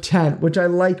 out of 10, which I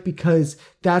like because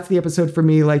that's the episode for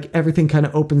me, like everything kind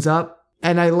of opens up.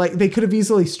 And they could have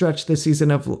easily stretched this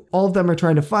season of all of them are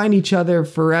trying to find each other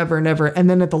forever and ever. And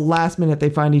then at the last minute, they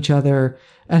find each other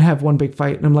and have one big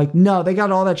fight. And I'm like, no, they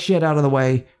got all that shit out of the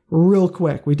way real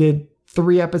quick. We did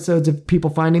 3 episodes of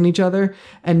people finding each other.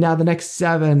 And now the next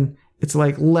 7, it's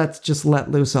like, let's just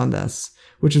let loose on this,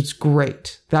 which is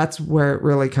great. That's where it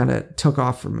really kind of took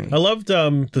off for me. I loved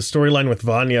the storyline with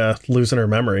Vanya losing her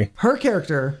memory. Her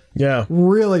character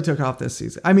really took off this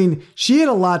season. I mean, she had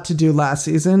a lot to do last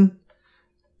season,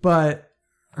 but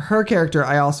her character,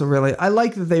 I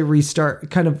like that they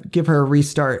kind of give her a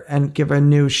restart and give her a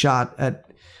new shot at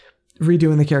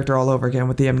redoing the character all over again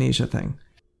with the amnesia thing.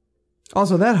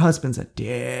 Also, that husband's a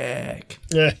dick.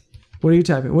 Yeah. What are you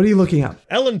typing? What are you looking up?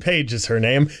 Ellen Page is her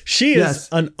name. She is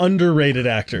an underrated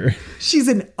actor. She's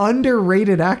an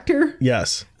underrated actor?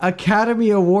 Yes.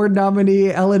 Academy Award nominee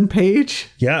Ellen Page?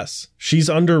 Yes. She's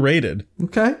underrated.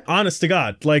 Okay. Honest to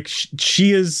God. Like,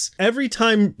 she is, every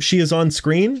time she is on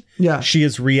screen, she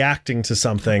is reacting to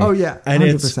something. Oh, yeah. 100%. And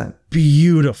it's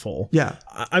beautiful. Yeah.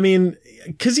 I mean,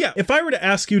 because, if I were to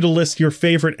ask you to list your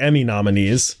favorite Emmy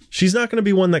nominees, she's not going to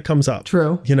be one that comes up.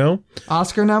 True. You know?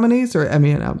 Oscar nominees or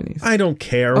Emmy nominees? I don't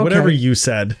care. Okay. Whatever you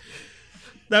said.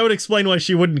 That would explain why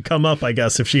she wouldn't come up, I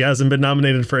guess, if she hasn't been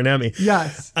nominated for an Emmy.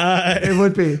 Yes, it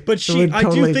would be. But I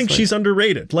do think she's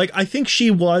underrated. Like, I think she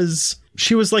was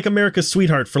like America's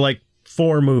sweetheart for like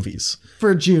 4 movies.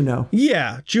 For Juno.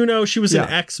 Yeah, Juno. She was in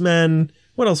X-Men.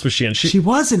 What else was she in? She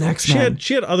was an X-Men.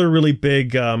 She had other really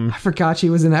big... I forgot she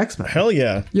was an X-Men. Hell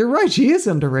yeah. You're right. She is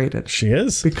underrated. She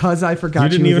is. Because I forgot you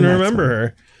didn't she was even an remember X-Men.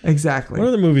 her. Exactly. What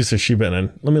other movies has she been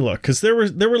in? Let me look. Because there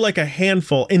were like a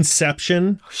handful.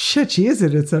 Inception. Shit, she is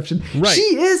in Inception. Right. She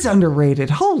is underrated.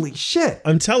 Holy shit.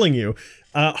 I'm telling you.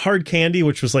 Hard Candy,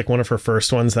 which was like one of her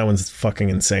first ones. That one's fucking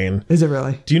insane. Is it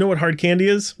really? Do you know what Hard Candy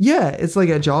is? Yeah, it's like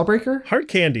a jawbreaker. Hard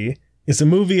Candy is a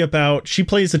movie about... She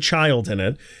plays a child in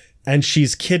it. And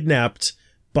she's kidnapped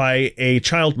by a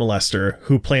child molester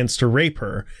who plans to rape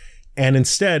her. And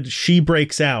instead, she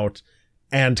breaks out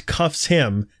and cuffs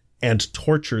him and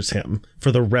tortures him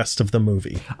for the rest of the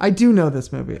movie. I do know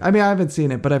this movie. I mean, I haven't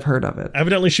seen it, but I've heard of it.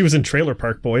 Evidently, she was in Trailer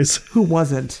Park Boys. Who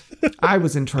wasn't? I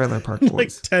was in Trailer Park Boys. Like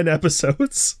 10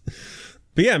 episodes.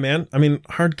 But yeah, man. I mean,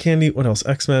 Hard Candy. What else?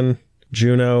 X-Men,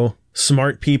 Juno,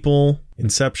 Smart People,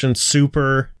 Inception,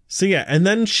 Super. So yeah, and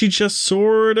then she just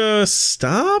sort of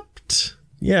stopped.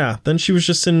 Yeah, then she was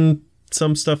just in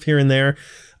some stuff here and there.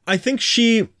 I think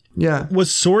she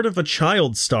was sort of a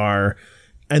child star.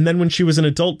 And then when she was an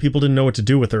adult, people didn't know what to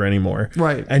do with her anymore.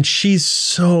 Right. And she's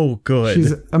so good.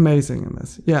 She's amazing in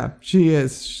this. Yeah, she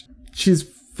is. She's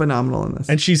phenomenal in this.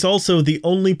 And she's also the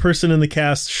only person in the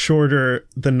cast shorter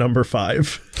than number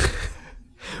 5.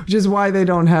 Which is why they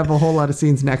don't have a whole lot of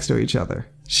scenes next to each other.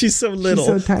 She's so little.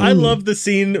 She's so tiny. I love the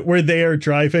scene where they are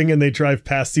driving and they drive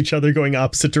past each other going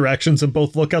opposite directions and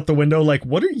both look out the window like,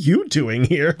 what are you doing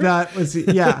here? That was,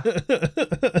 yeah.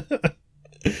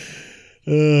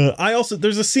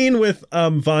 There's a scene with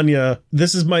Vanya.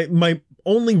 This is my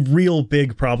only real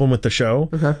big problem with the show.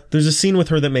 Okay. There's a scene with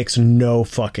her that makes no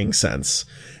fucking sense.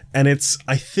 And it's,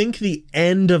 I think, the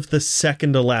end of the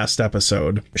second to last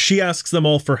episode. She asks them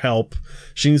all for help.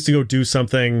 She needs to go do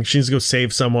something. She needs to go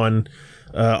save someone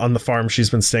on the farm she's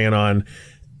been staying on.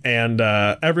 And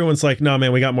everyone's like, no,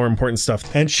 man, we got more important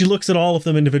stuff. And she looks at all of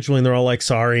them individually and they're all like,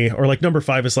 sorry. Or like number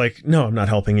 5 is like, no, I'm not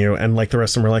helping you. And like the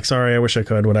rest of them are like, sorry, I wish I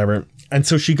could, whatever. And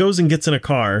so she goes and gets in a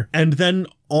car. And then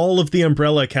all of the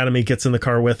Umbrella Academy gets in the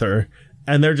car with her.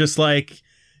 And they're just like,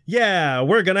 yeah,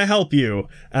 we're going to help you.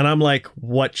 And I'm like,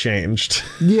 what changed?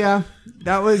 Yeah,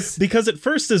 that was... Because at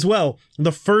first as well,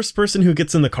 the first person who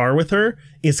gets in the car with her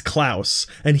is Klaus.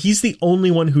 And he's the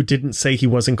only one who didn't say he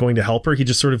wasn't going to help her. He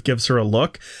just sort of gives her a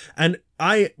look. And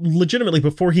I legitimately,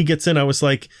 before he gets in, I was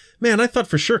like, man, I thought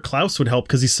for sure Klaus would help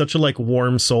because he's such a like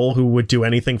warm soul who would do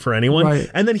anything for anyone.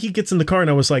 Right. And then he gets in the car and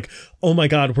I was like, oh my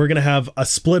God, we're going to have a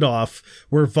split off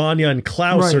where Vanya and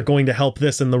Klaus are going to help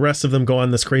this and the rest of them go on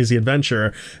this crazy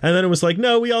adventure. And then it was like,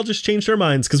 no, we all just changed our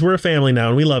minds because we're a family now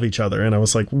and we love each other. And I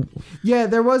was like, yeah,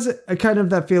 there was a kind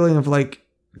of that feeling of like,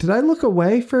 did I look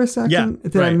away for a second? Yeah,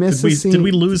 did I miss a scene? Did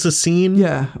we lose a scene?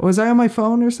 Yeah. Was I on my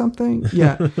phone or something?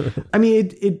 Yeah. I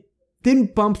mean, it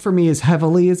didn't bump for me as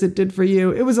heavily as it did for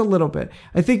you. It was a little bit.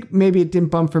 I think maybe it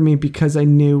didn't bump for me because I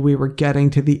knew we were getting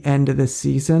to the end of the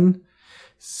season.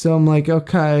 So I'm like,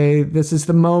 okay, this is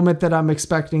the moment that I'm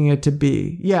expecting it to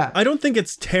be. Yeah. I don't think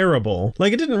it's terrible.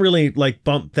 Like, it didn't really, like,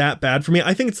 bump that bad for me.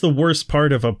 I think it's the worst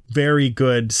part of a very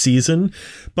good season.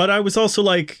 But I was also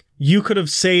like, you could have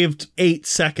saved 8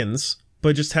 seconds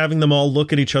by just having them all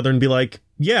look at each other and be like,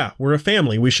 yeah, we're a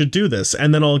family. We should do this.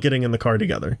 And then all getting in the car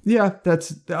together. Yeah,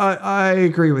 I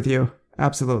agree with you.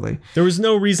 Absolutely. There was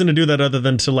no reason to do that other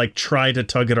than to, like, try to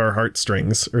tug at our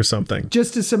heartstrings or something.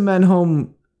 Just to cement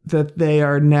home that they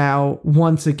are now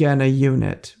once again a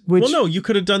unit. Which, well, no, you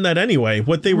could have done that anyway.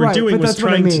 What they were doing was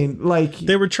trying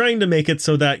they were trying to make it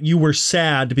so that you were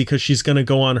sad because she's going to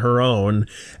go on her own.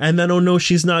 And then, oh no,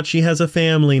 she's not. She has a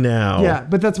family now. Yeah,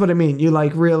 but that's what I mean. You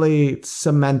like really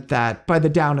cement that by the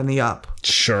down and the up.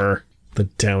 Sure. The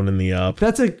down and the up.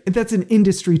 That's an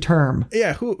industry term.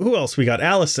 Yeah, who else we got?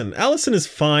 Allison. Allison is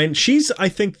fine. She's, I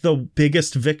think, the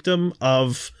biggest victim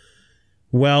of,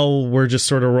 well, we're just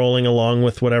sort of rolling along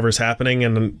with whatever's happening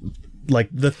and like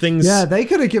the things. Yeah, they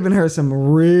could have given her some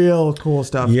real cool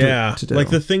stuff to do. Like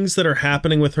the things that are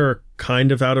happening with her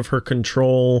kind of out of her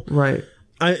control. Right.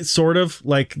 Sort of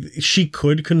like she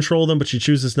could control them, but she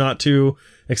chooses not to,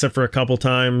 except for a couple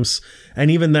times.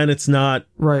 And even then it's not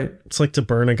right. It's like to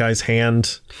burn a guy's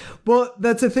hand. Well,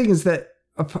 that's the thing is that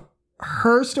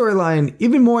her storyline,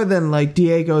 even more than like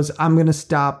Diego's, I'm going to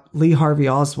stop Lee Harvey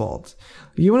Oswald.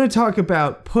 You want to talk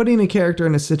about putting a character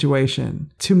in a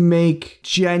situation to make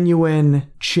genuine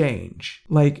change,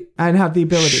 like, and have the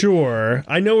ability. Sure.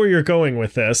 I know where you're going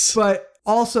with this. But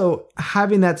also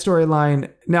having that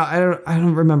storyline. Now, I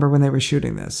don't remember when they were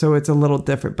shooting this, so it's a little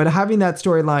different, but having that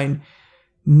storyline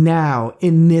now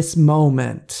in this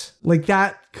moment, like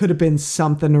that could have been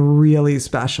something really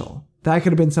special. That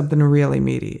could have been something really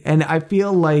meaty. And I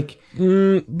feel like...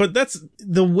 But that's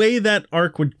the way that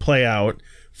arc would play out.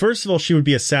 First of all, she would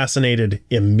be assassinated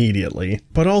immediately.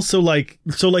 But also, like,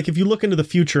 so, like, if you look into the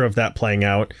future of that playing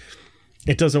out,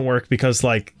 it doesn't work because,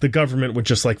 like, the government would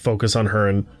just, like, focus on her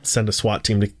and send a SWAT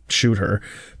team to shoot her.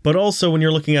 But also, when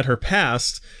you're looking at her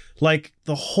past, like,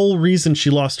 the whole reason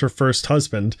she lost her first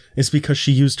husband is because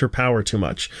she used her power too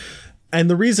much. And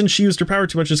the reason she used her power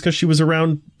too much is because she was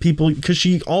around people, because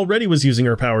she already was using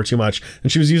her power too much,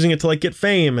 and she was using it to, like, get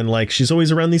fame, and, like, she's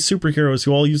always around these superheroes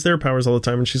who all use their powers all the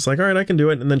time, and she's like, all right, I can do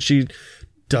it, and then she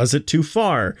does it too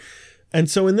far. And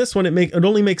so in this one, it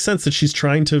only makes sense that she's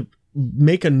trying to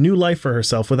make a new life for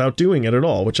herself without doing it at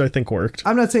all, which I think worked.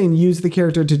 I'm not saying use the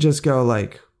character to just go,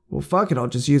 like, well, fuck it, I'll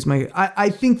just use my... I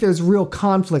think there's real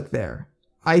conflict there.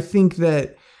 I think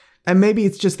that... And maybe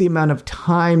it's just the amount of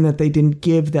time that they didn't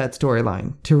give that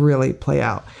storyline to really play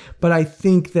out. But I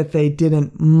think that they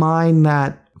didn't mind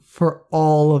that for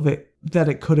all of it that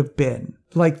it could have been.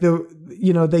 Like,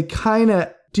 they kind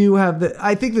of do have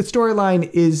I think the storyline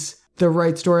is the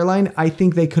right storyline. I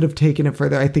think they could have taken it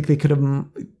further. I think they could have,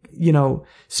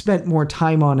 spent more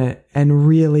time on it and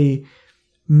really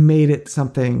made it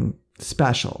something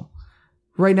special.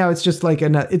 Right now, it's just like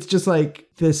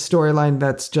this storyline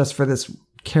that's just for this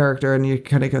character, and you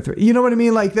kind of go through, you know what I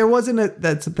mean? Like, there wasn't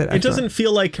that's a bit extra. It doesn't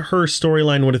feel like her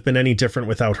storyline would have been any different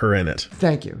without her in it.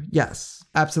 Thank you. Yes,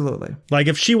 absolutely. Like,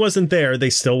 if she wasn't there,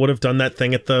 they still would have done that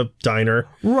thing at the diner.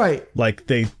 Right. Like,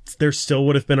 there still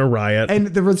would have been a riot. And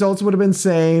the results would have been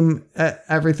same,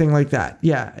 everything like that.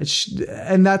 Yeah.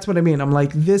 And that's what I mean. I'm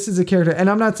like, this is a character, and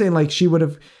I'm not saying like she would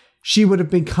have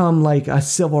become like a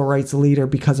civil rights leader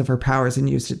because of her powers and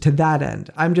used it to that end.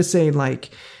 I'm just saying,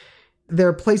 like, there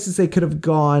are places they could have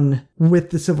gone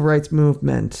with the civil rights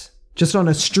movement just on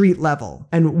a street level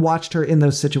and watched her in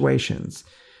those situations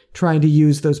trying to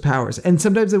use those powers. And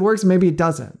sometimes it works, maybe it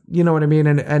doesn't. You know what I mean?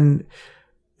 And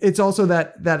it's also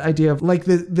that idea of like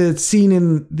the scene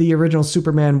in the original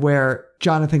Superman where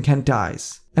Jonathan Kent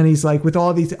dies. And he's like,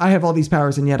 I have all these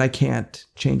powers and yet I can't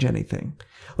change anything.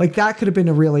 Like, that could have been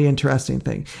a really interesting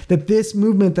thing. That this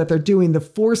movement that they're doing, the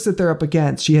force that they're up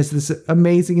against, she has this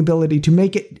amazing ability to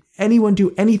make anyone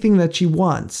do anything that she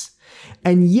wants.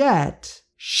 And yet,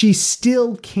 she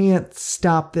still can't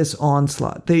stop this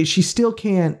onslaught. She still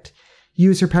can't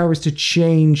use her powers to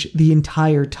change the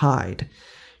entire tide.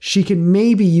 She can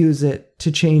maybe use it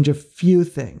to change a few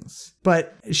things,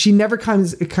 but she never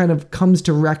comes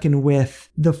to reckon with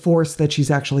the force that she's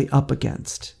actually up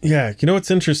against. Yeah. You know what's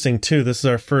interesting too? This is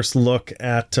our first look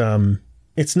at,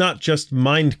 it's not just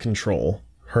mind control,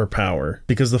 her power,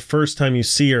 because the first time you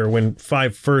see her, when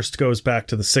 5 first goes back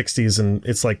to the 60s and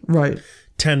it's like right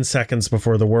 10 seconds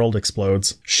before the world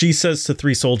explodes, she says to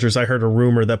 3 soldiers, I heard a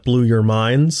rumor that blew your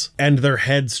minds, and their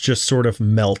heads just sort of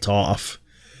melt off.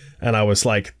 And I was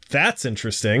like, that's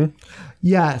interesting.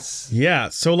 Yes. Yeah.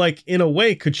 So, like, in a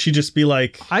way, could she just be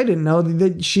like... I didn't know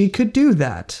that she could do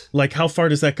that. Like, how far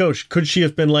does that go? Could she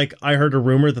have been like, I heard a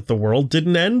rumor that the world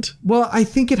didn't end? Well, I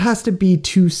think it has to be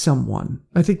to someone.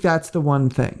 I think that's the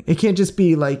one thing. It can't just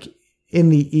be, like, in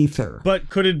the ether. But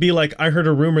could it be like, I heard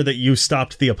a rumor that you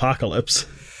stopped the apocalypse?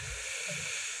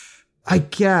 I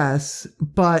guess,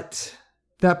 but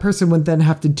that person would then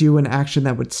have to do an action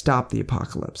that would stop the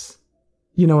apocalypse.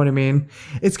 You know what I mean?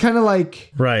 It's kind of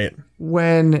like right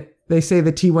when they say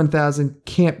the T-1000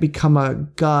 can't become a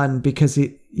gun because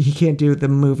he can't do the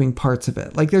moving parts of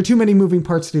it. Like, there are too many moving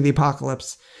parts to the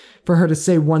apocalypse for her to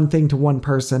say one thing to one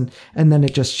person and then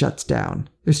it just shuts down.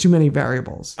 There's too many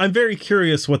variables. I'm very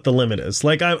curious what the limit is.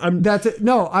 Like, That's it.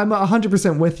 No, I'm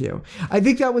 100% with you. I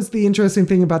think that was the interesting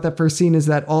thing about that first scene, is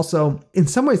that also, in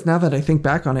some ways, now that I think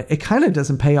back on it, it kind of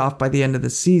doesn't pay off by the end of the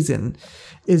season.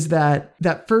 Is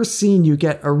that first scene, you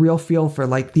get a real feel for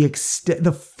like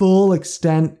the full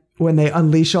extent when they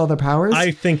unleash all their powers.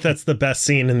 I think that's the best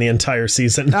scene in the entire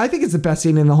season. I think it's the best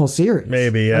scene in the whole series.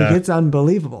 Maybe, yeah. Like, it's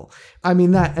unbelievable. I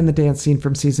mean, that and the dance scene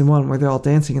from season 1 where they're all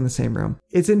dancing in the same room.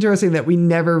 It's interesting that we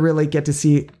never really get to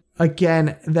see,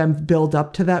 again, them build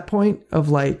up to that point of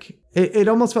like, it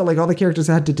almost felt like all the characters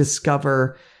had to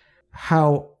discover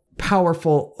how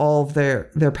powerful all of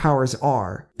their powers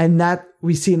are. And that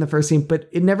we see in the first scene, but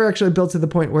it never actually built to the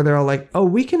point where they're all like, oh,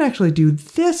 we can actually do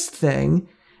this thing.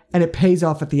 And it pays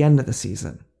off at the end of the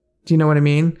season. Do you know what I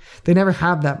mean? They never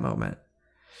have that moment.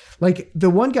 Like, the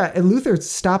one guy, Luther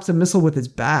stops a missile with his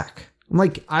back. I'm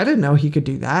like, I didn't know he could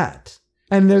do that.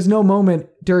 And there's no moment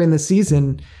during the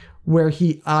season where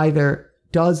he either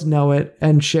does know it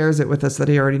and shares it with us that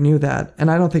he already knew that.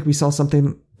 And I don't think we saw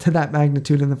something to that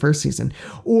magnitude in the first season,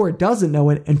 or doesn't know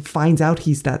it and finds out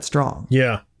he's that strong.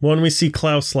 Yeah. Well, and we see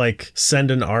Klaus like send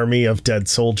an army of dead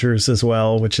soldiers as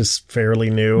well, which is fairly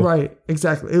new. Right,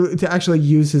 exactly. To actually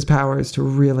use his powers to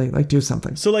really like do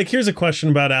something. So like, here's a question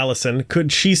about Allison.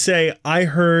 Could she say, I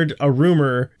heard a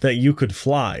rumor that you could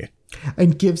fly?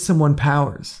 And give someone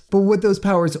powers. But would those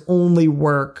powers only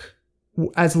work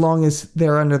as long as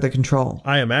they're under the control?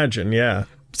 I imagine, yeah.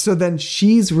 So then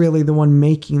she's really the one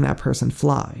making that person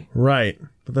fly. Right.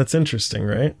 But that's interesting,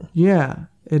 right? Yeah,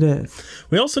 it is.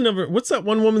 We also never... What's that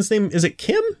one woman's name? Is it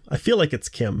Kim? I feel like it's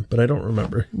Kim, but I don't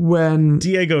remember. When...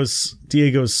 Diego's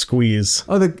squeeze.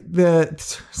 Oh,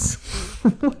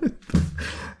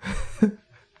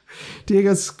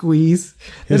 Diego's squeeze.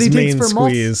 His main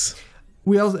squeeze.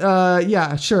 We also...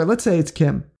 yeah, sure. Let's say it's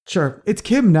Kim. Sure. It's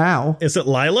Kim now. Is it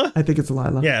Lila? I think it's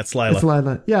Lila. Yeah, it's Lila. It's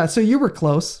Lila. Yeah, so you were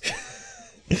close.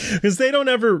 Because they don't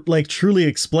ever, like, truly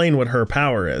explain what her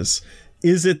power is.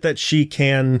 Is it that she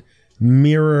can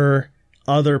mirror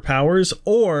other powers?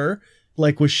 Or,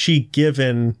 like, was she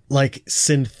given, like,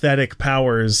 synthetic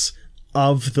powers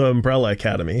of the Umbrella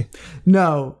Academy?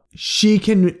 No, she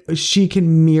can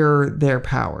mirror their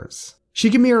powers. She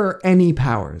can mirror any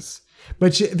powers.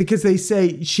 But because they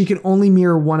say she can only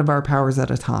mirror one of our powers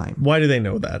at a time. Why do they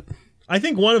know that? I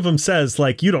think one of them says,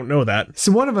 like, you don't know that.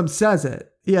 So one of them says it.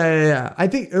 Yeah. I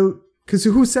think, because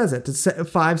who says it? Does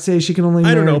Five say she can only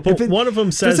mirror? I don't know, but one of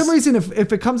them says... For some reason,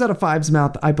 if it comes out of Five's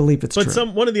mouth, I believe it's true.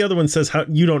 But one of the other ones says, how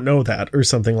you don't know that, or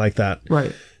something like that.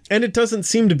 Right. And it doesn't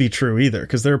seem to be true either,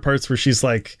 because there are parts where she's,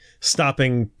 like,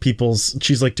 stopping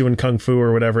she's, like, doing kung fu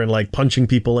or whatever, and, like, punching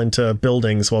people into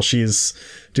buildings while she's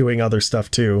doing other stuff,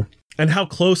 too. And how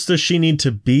close does she need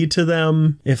to be to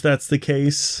them, if that's the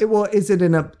case? Well, is it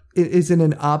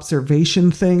an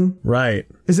observation thing? Right.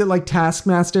 Is it like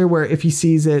Taskmaster, where if he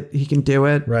sees it, he can do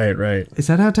it? Right. Is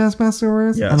that how Taskmaster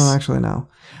works? Yes. I don't actually know.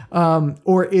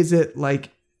 Or is it like,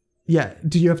 yeah,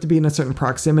 do you have to be in a certain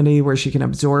proximity where she can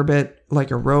absorb it, like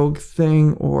a rogue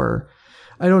thing? Or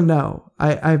I don't know.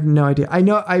 I have no idea.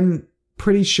 I'm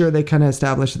pretty sure they kind of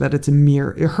established that it's a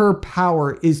mirror. Her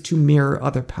power is to mirror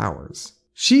other powers.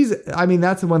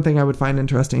 That's the one thing I would find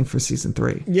interesting for season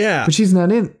 3. Yeah. But she's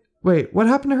not in. Wait, what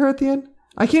happened to her at the end?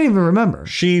 I can't even remember.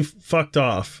 She fucked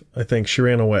off. I think she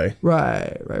ran away.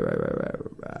 Right.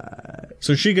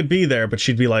 So she could be there, but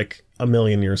she'd be like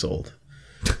 1,000,000 years old.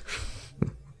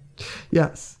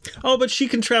 Yes. Oh, but she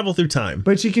can travel through time.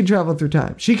 She could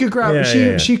grab.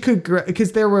 She could grab,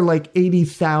 because there were like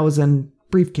 80,000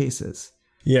 briefcases.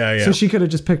 Yeah. So she could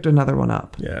have just picked another one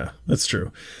up. Yeah, that's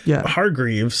true. Yeah.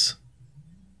 Hargreaves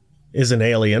is an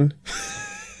alien.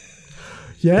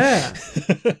 Yeah.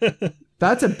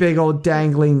 That's a big old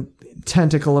dangling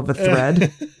tentacle of a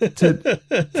thread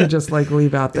to just like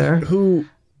leave out there. Who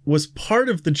was part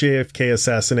of the JFK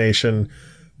assassination,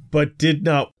 but did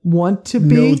not want to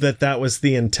know that was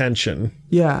the intention.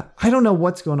 Yeah. I don't know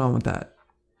what's going on with that.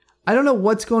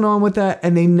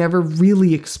 And they never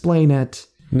really explain it.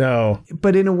 No.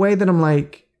 But in a way that I'm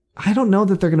like, I don't know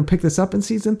that they're going to pick this up in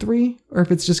season 3, or if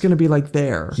it's just going to be like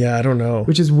there. Yeah, I don't know.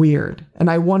 Which is weird. And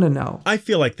I want to know. I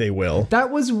feel like they will.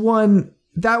 That was one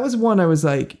I was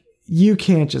like, you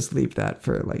can't just leave that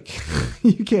for like,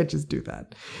 you can't just do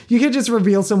that. You can't just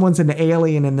reveal someone's an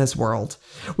alien in this world,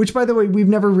 which by the way, we've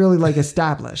never really like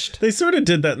established. They sort of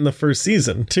did that in the first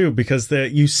season too, because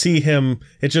you see him,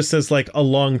 it just says like a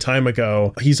long time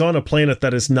ago, he's on a planet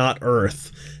that is not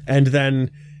Earth. And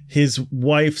then his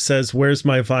wife says, "Where's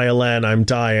my violin? I'm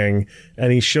dying."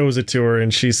 And he shows it to her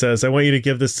and she says, "I want you to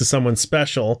give this to someone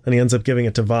special." And he ends up giving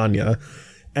it to Vanya.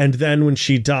 And then when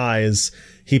she dies,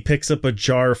 he picks up a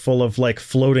jar full of like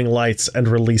floating lights and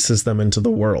releases them into the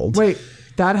world. Wait,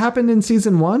 that happened in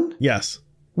season 1? Yes.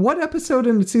 What episode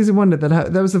in season 1 did that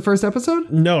happen? That was the first episode?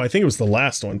 No, I think it was the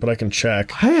last one, but I can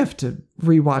check. I have to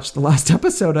rewatch the last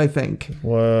episode, I think.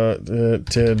 What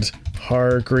did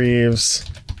Hargreaves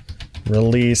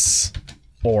release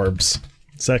orbs?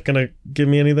 Is that going to give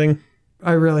me anything?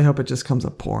 I really hope it just comes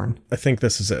up porn. I think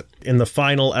this is it. In the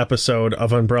final episode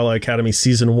of Umbrella Academy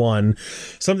Season 1,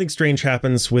 something strange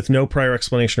happens with no prior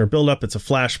explanation or build-up. It's a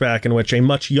flashback in which a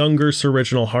much younger Sir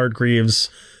Reginald Hargreaves,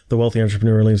 the wealthy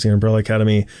entrepreneur, leaves the Umbrella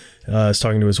Academy, is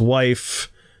talking to his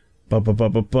wife.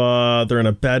 They're in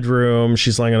a bedroom.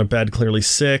 She's lying on a bed, clearly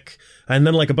sick. And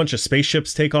then like a bunch of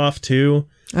spaceships take off too.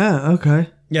 Ah, okay.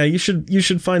 Yeah, you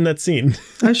should find that scene.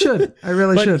 I should. I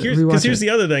really should. Because here's the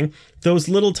other thing. Those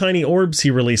little tiny orbs he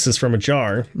releases from a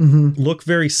jar look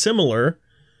very similar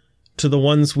to the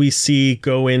ones we see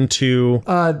go into...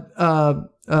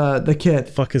 the kid.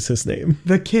 Fuck is his name?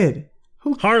 The kid.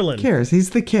 Harlan. Who cares?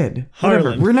 He's the kid. Harlan.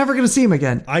 Whatever. We're never going to see him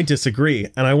again. I disagree,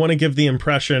 and I want to give the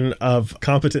impression of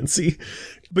competency.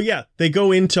 But yeah, they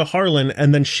go into Harlan,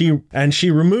 and then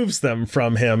she removes them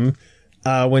from him.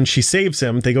 When she saves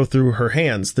him, they go through her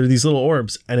hands. They're these little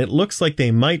orbs, and it looks like they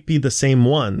might be the same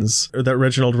ones that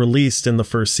Reginald released in the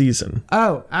first season.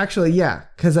 Oh, actually, yeah,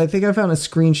 because I think I found a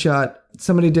screenshot.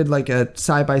 Somebody did like a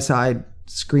side-by-side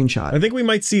screenshot. I think we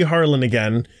might see Harlan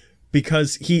again,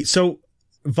 because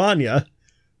Vanya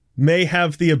may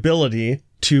have the ability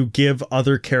to give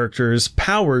other characters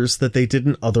powers that they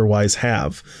didn't otherwise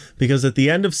have. Because at the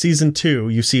end of season 2,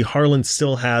 you see Harlan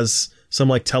still has some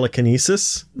like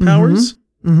telekinesis powers.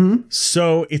 Mm-hmm.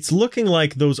 So it's looking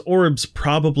like those orbs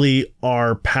probably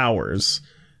are powers.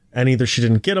 And either she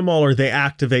didn't get them all or they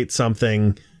activate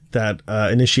something that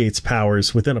initiates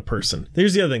powers within a person.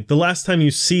 Here's the other thing. The last time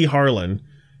you see Harlan,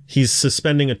 he's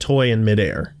suspending a toy in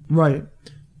midair. Right.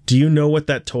 Do you know what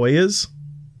that toy is?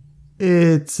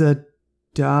 It's a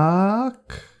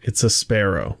duck? It's a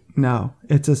sparrow. No,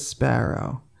 it's a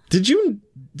sparrow. Did you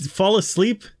fall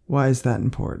asleep? Why is that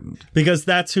important? Because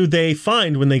that's who they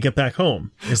find when they get back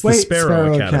home. It's the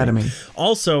Sparrow Academy.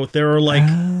 Also, there are like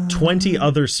 20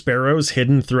 other sparrows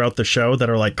hidden throughout the show that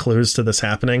are like clues to this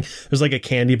happening. There's like a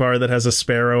candy bar that has a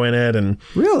sparrow in it. And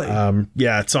really?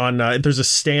 Yeah, it's on. There's a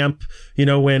stamp,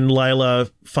 when Lila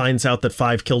finds out that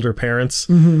 5 killed her parents.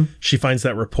 She finds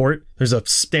that report. There's a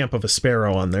stamp of a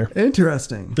sparrow on there.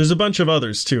 Interesting. There's a bunch of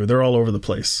others too. They're all over the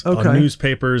place. Okay. On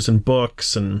newspapers and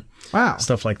books and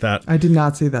stuff like that. I did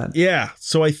not see that. Yeah.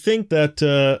 So I think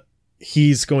that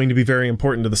he's going to be very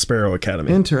important to the Sparrow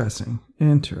Academy. Interesting.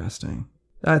 I'm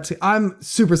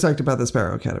super psyched about the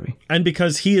Sparrow Academy. And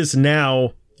because he is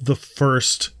now the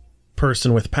first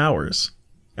person with powers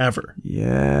ever.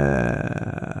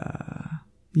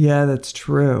 Yeah, that's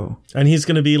true. And he's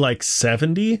going to be like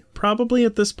 70 probably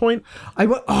at this point.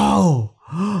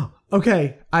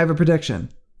 Okay. I have a prediction.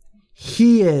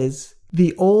 He is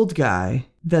the old guy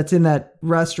that's in that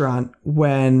restaurant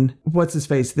when, what's his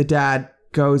face? The dad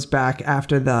goes back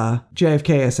after the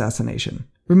JFK assassination.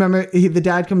 Remember, the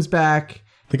dad comes back.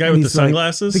 The guy with the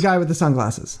sunglasses? The guy with the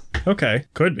sunglasses. Okay.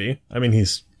 Could be. I mean,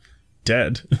 he's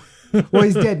dead. Well,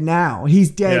 he's dead now.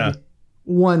 He's dead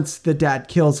once the dad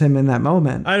kills him in that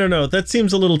moment. I don't know. That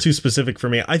seems a little too specific for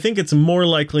me. I think it's more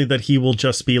likely that he will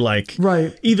just be like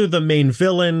either the main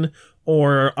villain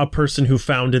or a person who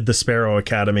founded the Sparrow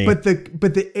Academy. But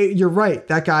you're right.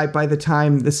 That guy, by the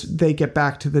time they get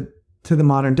back to the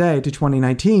modern day, to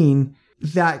 2019,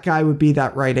 that guy would be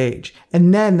that right age.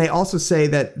 And then they also say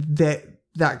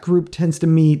that group tends to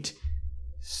meet.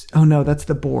 Oh no, that's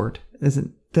the board,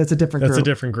 isn't? That's a different group. That's a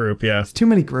different group, yeah. It's too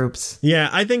many groups. Yeah,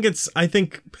 I think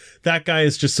that guy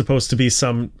is just supposed to be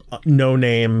some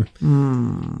no-name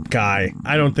guy.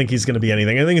 I don't think he's going to be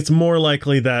anything. I think it's more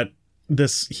likely that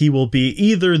he will be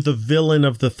either the villain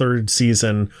of the 3rd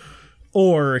season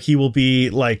or he will be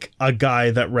like a guy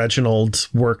that Reginald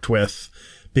worked with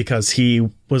because he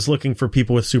was looking for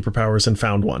people with superpowers and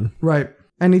found one. Right.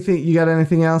 You got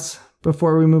anything else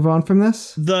before we move on from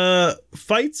this? The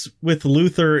fights with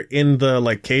Luther in the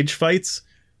like cage fights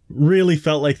really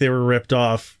felt like they were ripped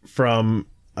off from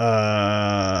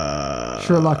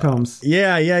Sherlock Holmes.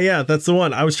 Yeah. That's the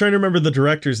one. I was trying to remember the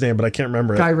director's name, but I can't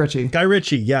remember it. Guy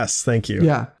Ritchie. Yes. Thank you.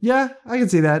 Yeah. I can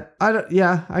see that. I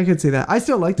could see that. I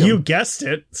still liked him. You guessed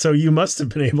it. So you must have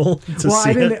been able to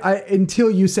see it.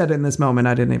 Until you said it in this moment,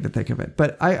 I didn't even think of it,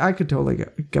 but I could totally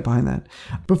get behind that.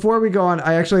 Before we go on,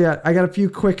 I got a few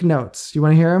quick notes. You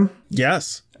want to hear them?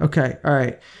 Yes. Okay. All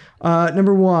right.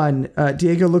 Number 1,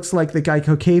 Diego looks like the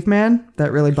Geico caveman.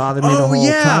 That really bothered me the whole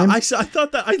time. I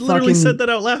thought that. I literally said that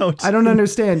out loud. I don't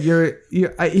understand. You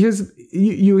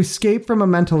escape from a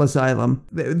mental asylum.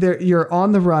 You're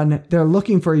on the run. They're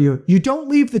looking for you. You don't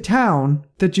leave the town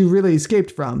that you really escaped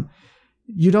from.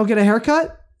 You don't get a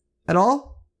haircut at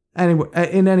all. Anyway,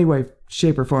 in any way,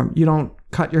 shape, or form. You don't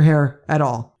cut your hair at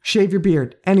all. Shave your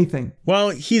beard. Anything.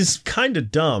 Well, he's kind of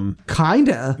dumb.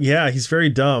 Kinda? Yeah, he's very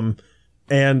dumb.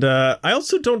 And I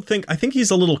also I think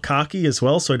he's a little cocky as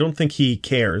well, so I don't think he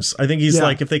cares. I think he's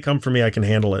like, if they come for me, I can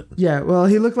handle it. Yeah, well,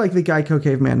 he looked like the Geico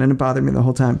caveman, and it bothered me the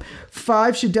whole time.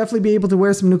 5 should definitely be able to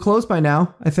wear some new clothes by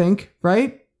now, I think,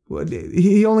 right?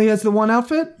 He only has the one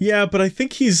outfit? Yeah, but I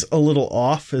think he's a little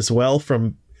off as well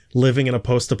from living in a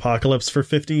post-apocalypse for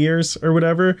 50 years or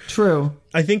whatever. True.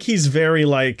 I think he's very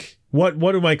like, what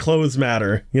do my clothes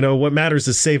matter? What matters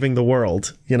is saving the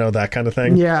world, that kind of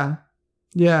thing.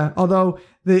 Yeah, although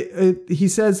he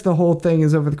says the whole thing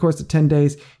is over the course of 10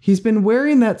 days. He's been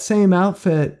wearing that same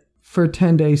outfit for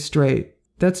 10 days straight.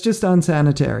 That's just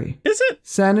unsanitary. Is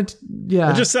it?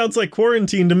 Yeah. It just sounds like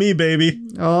quarantine to me, baby.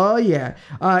 Oh, yeah.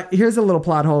 Here's a little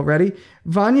plot hole. Ready?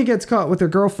 Vanya gets caught with her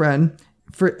girlfriend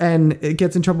and it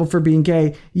gets in trouble for being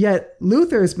gay. Yet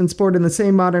Luther has been sporting the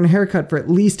same modern haircut for at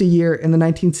least a year in the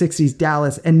 1960s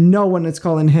Dallas, and no one is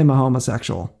calling him a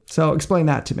homosexual. So explain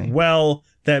that to me. Well,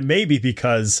 that may be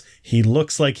because he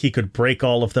looks like he could break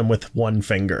all of them with one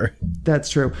finger. That's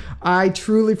true. I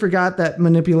truly forgot that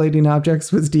manipulating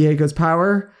objects was Diego's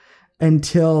power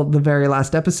until the very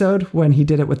last episode when he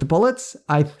did it with the bullets.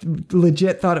 I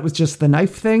legit thought it was just the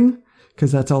knife thing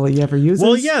because that's all he ever uses.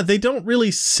 Well, yeah, they don't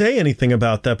really say anything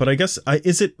about that, but I guess,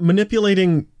 is it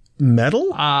manipulating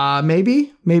metal?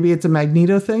 Maybe it's a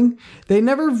Magneto thing. They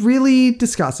never really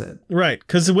discuss it. Right,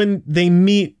 because when they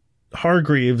meet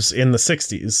Hargreaves in the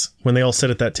 60s, when they all sit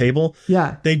at that table,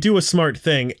 yeah, they do a smart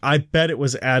thing. I bet it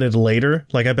was added later.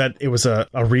 Like, I bet it was a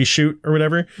reshoot or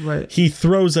whatever. Right. He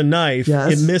throws a knife,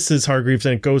 yes. It misses Hargreaves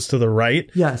and it goes to the right.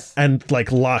 Yes. And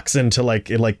like locks into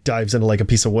it dives into like a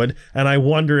piece of wood. And I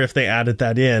wonder if they added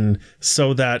that in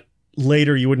so that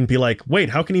later you wouldn't be like, wait,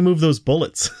 how can he move those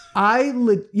bullets?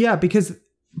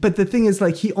 But the thing is,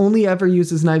 like, he only ever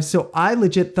uses knives. So I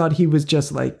legit thought he was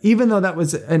just like, even though that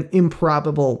was an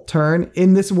improbable turn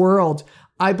in this world,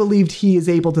 I believed he is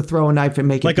able to throw a knife and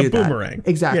make like it do a boomerang. That.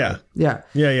 Exactly.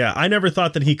 Yeah. I never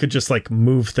thought that he could just like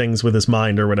move things with his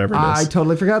mind or whatever it is. I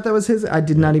totally forgot that was his. I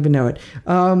did not even know it.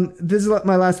 This is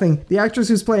my last thing. The actress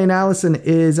who's playing Allison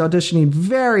is auditioning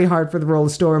very hard for the role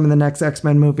of Storm in the next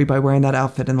X-Men movie by wearing that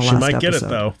outfit in the last episode. She might get it,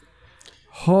 though.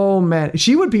 Oh, man.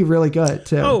 She would be really good,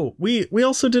 too. Oh, we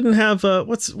also didn't have,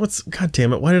 what's, God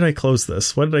damn it. Why did I close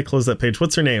this? Why did I close that page?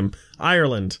 What's her name?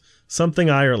 Ireland. Something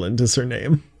Ireland is her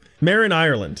name. Marin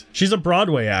Ireland. She's a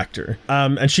Broadway actor.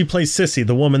 And she plays Sissy,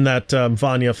 the woman that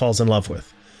Vanya falls in love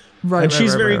with. Right. And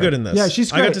she's very good in this. Yeah,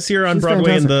 she's great. I got to see her on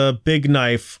Broadway in The Big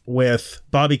Knife with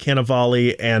Bobby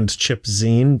Cannavale and Chip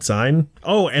Zien.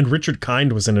 Oh, and Richard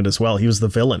Kind was in it as well. He was the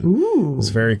villain. Ooh. It was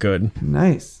very good.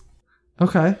 Nice.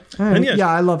 Okay. All right. And yeah,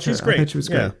 I loved her. She's great. I thought she was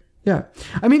great. Yeah.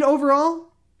 I mean,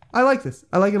 overall, I like this.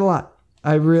 I like it a lot.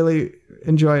 I really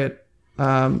enjoy it.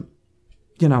 I'm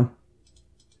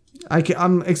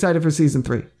excited for season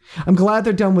 3. I'm glad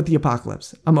they're done with the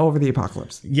apocalypse. I'm over the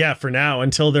apocalypse. Yeah, for now,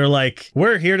 until they're like,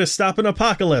 we're here to stop an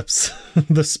apocalypse.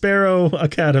 The Sparrow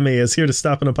Academy is here to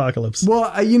stop an apocalypse.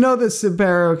 Well, the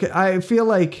Sparrow, I feel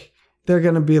like they're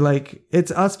going to be like,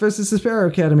 it's us versus the Sparrow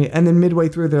Academy. And then midway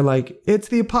through, they're like, it's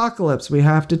the apocalypse. We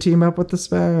have to team up with the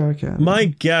Sparrow Academy. My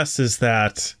guess is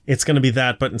that it's going to be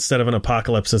that, but instead of an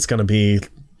apocalypse, it's going to be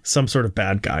some sort of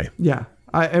bad guy. Yeah,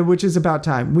 which is about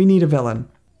time. We need a villain.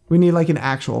 We need like an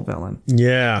actual villain.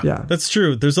 Yeah, yeah, that's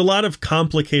true. There's a lot of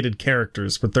complicated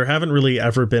characters, but there haven't really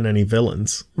ever been any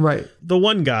villains. Right. The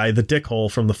one guy, the dickhole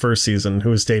from the first season who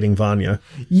was dating Vanya.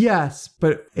 Yes,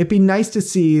 but it'd be nice to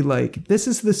see like, this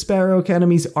is the Sparrow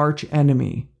Academy's arch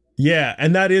enemy. Yeah,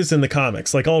 and that is in the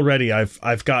comics. Like already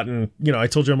I've gotten, I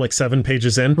told you I'm like 7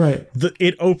 pages in. Right.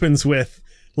 It opens with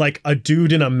like a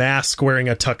dude in a mask wearing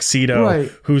a tuxedo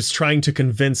who's trying to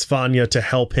convince Vanya to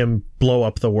help him blow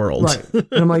up the world. Right. And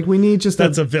I'm like, we need just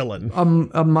that's a villain.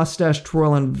 A mustache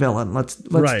twirling villain. Let's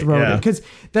throw it in. Because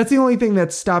that's the only thing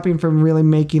that's stopping from really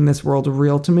making this world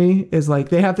real to me is like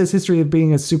they have this history of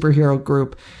being a superhero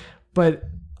group, but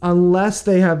unless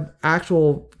they have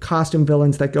actual costume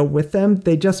villains that go with them,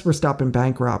 they just were stopping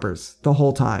bank robbers the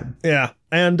whole time. Yeah.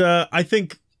 And I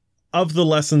think of the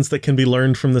lessons that can be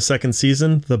learned from the second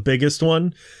season, the biggest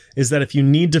one is that if you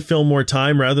need to fill more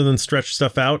time rather than stretch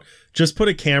stuff out, just put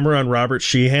a camera on Robert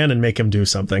Sheehan and make him do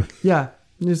something. Yeah,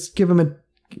 just give him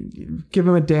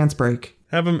a dance break.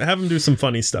 Have him do some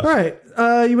funny stuff. All right,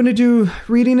 you want to do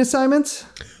reading assignments?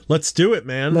 Let's do it,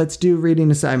 man. Let's do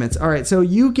reading assignments. All right, so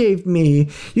you gave me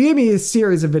a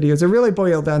series of videos. It really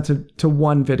boiled down to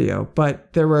one video,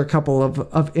 but there were a couple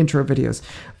of intro videos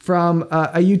from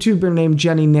a YouTuber named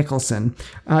Jenny Nicholson.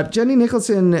 Jenny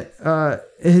Nicholson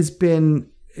has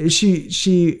been,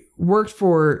 she worked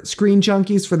for Screen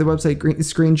Junkies, for the website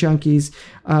Screen Junkies,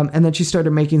 and then she started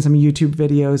making some YouTube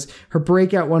videos. Her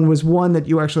breakout one was one that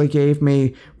you actually gave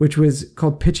me, which was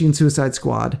called Pitching Suicide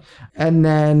Squad. And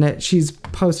then she's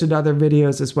posted other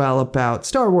videos as well about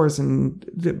Star Wars and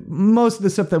most of the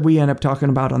stuff that we end up talking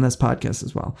about on this podcast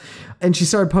as well. And she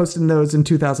started posting those in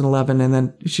 2011, and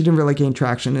then she didn't really gain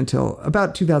traction until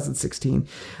about 2016.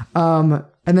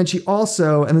 And then she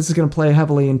also, and this is going to play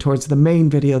heavily in towards the main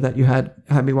video that you had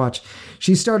me watch,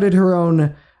 she started her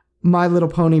own My Little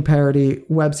Pony parody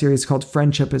web series called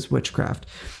Friendship is Witchcraft.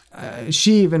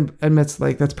 she even admits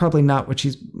like that's probably not what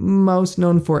she's most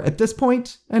known for at this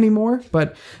point anymore,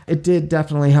 but it did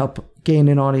definitely help gain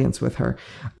an audience with her.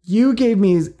 You gave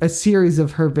me a series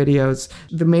of her videos,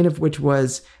 the main of which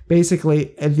was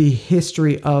basically the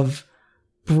history of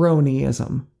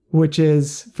bronyism, which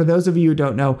is, for those of you who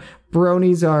don't know,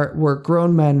 bronies were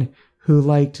grown men who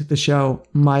liked the show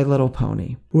My Little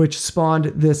Pony, which spawned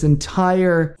this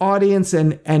entire audience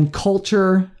and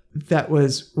culture that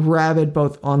was rabid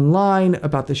both online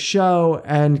about the show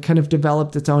and kind of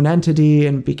developed its own entity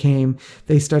and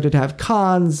they started to have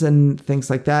cons and things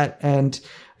like that. And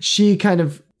she kind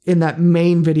of, in that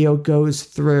main video, goes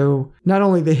through not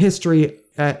only the history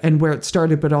and where it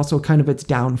started, but also kind of its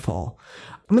downfall.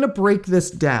 I'm going to break this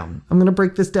down. I'm going to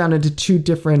break this down into two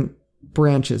different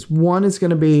branches. One is going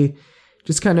to be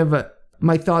just kind of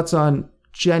my thoughts on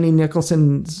Jenny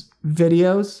Nicholson's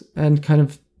videos and kind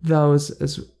of those,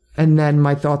 and then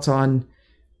my thoughts on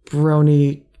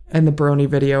Brony and the Brony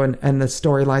video and the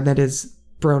storyline that is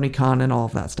BronyCon and all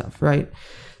of that stuff, right?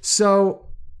 So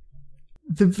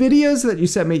the videos that you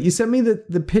sent me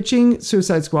the pitching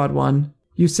Suicide Squad one.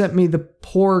 You sent me the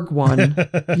Porg one.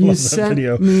 You sent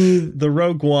me the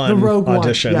Rogue One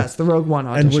audition. Yes, the Rogue One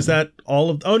audition. And was that all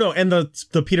of... Oh, no, and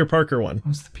the Peter Parker one. What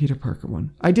was the Peter Parker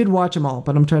one? I did watch them all,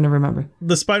 but I'm trying to remember.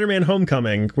 The Spider-Man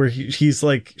Homecoming, where she's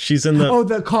like... She's in the... Oh,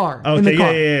 the car. Okay, in the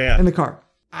car. Yeah. In the car.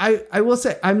 I will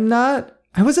say, I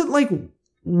wasn't like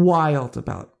wild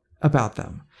about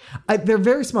them. They're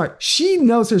very smart. She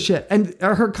knows her shit, and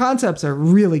her concepts are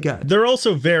really good. They're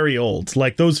also very old.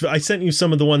 Like those, I sent you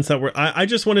some of the ones that were. I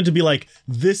just wanted to be like,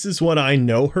 this is what I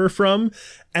know her from,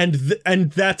 and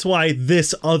that's why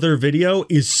this other video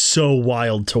is so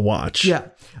wild to watch. Yeah,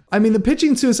 I mean the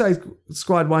pitching Suicide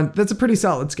Squad one. That's a pretty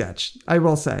solid sketch, I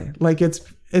will say. Like it's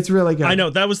really good. I know,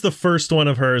 that was the first one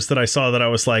of hers that I saw that I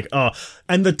was like, oh,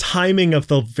 and the timing of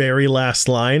the very last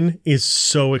line is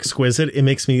so exquisite. It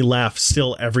makes me laugh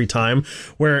still every time,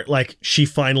 where like she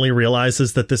finally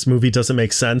realizes that this movie doesn't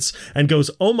make sense and goes,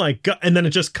 oh my God. And then it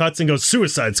just cuts and goes,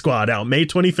 Suicide Squad out May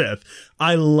 25th.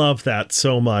 I love that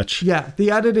so much. Yeah.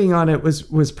 The editing on it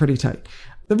was pretty tight.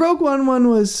 The Rogue One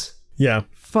was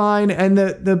fine. And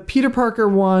the Peter Parker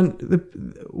one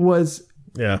was...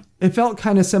 Yeah. It felt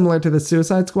kind of similar to the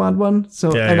Suicide Squad one.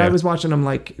 So, I was watching them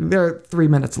like they're 3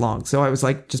 minutes long. So I was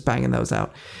like just banging those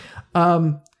out.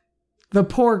 The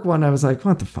Porg one, I was like,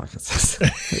 what the fuck is this?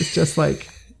 It's just like,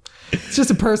 it's just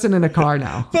a person in a car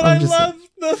now. But I love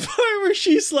the part where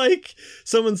she's like,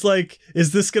 someone's like,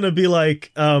 is this going to be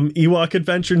like Ewok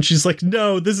Adventure? And she's like,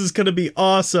 no, this is going to be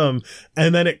awesome.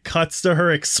 And then it cuts to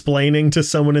her explaining to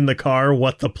someone in the car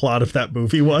what the plot of that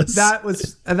movie was. That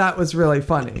was really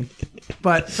funny.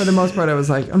 But for the most part, I was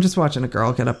like, I'm just watching a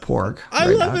girl get a Porg. I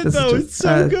love it, though. It's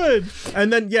so good.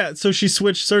 And then, so she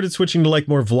started switching to like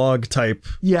more vlog type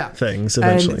things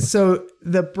eventually. And so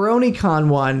the BronyCon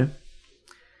one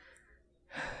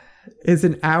is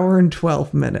an hour and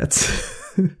 12 minutes.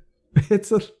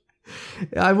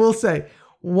 I will say,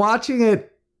 watching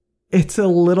it, it's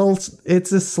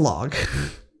a slog.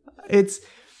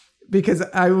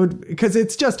 Because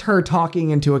it's just her talking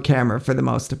into a camera for the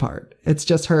most part. It's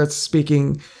just her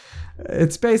speaking.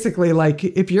 It's basically like,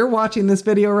 if you're watching this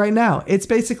video right now, it's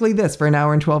basically this for an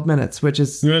hour and 12 minutes, which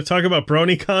is... You want to talk about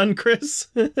BronyCon, Chris?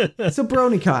 So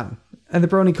BronyCon and the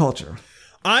Brony culture.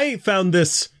 I found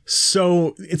this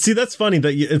that's funny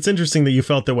that it's interesting that you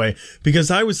felt that way,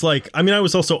 because I was like, I mean, I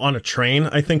was also on a train,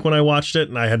 I think, when I watched it,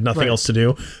 and I had nothing else to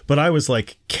do, but I was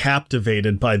like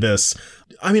captivated by this.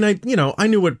 I mean, I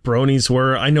knew what bronies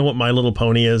were. I know what My Little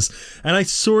Pony is, and I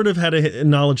sort of had a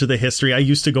knowledge of the history. I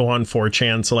used to go on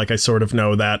 4chan, so like I sort of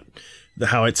know that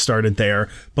how it started there,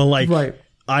 but like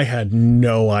I had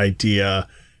no idea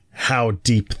how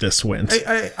deep this went.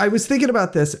 I was thinking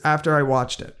about this after I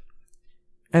watched it,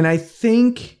 and I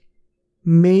think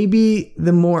maybe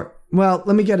let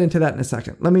me get into that in a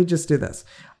second. Let me just do this.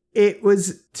 It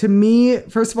was, to me,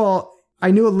 first of all,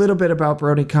 I knew a little bit about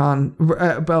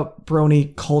BronyCon, about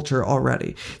Brony culture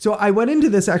already. So I went into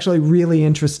this actually really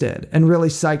interested and really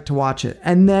psyched to watch it.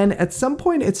 And then at some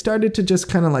point it started to just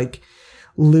kind of like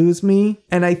lose me.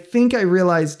 And I think I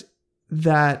realized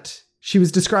that she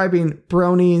was describing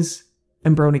bronies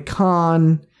and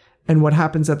BronyCon and what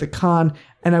happens at the con.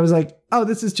 And I was like, oh,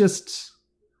 this is just...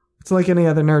 It's like any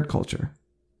other nerd culture.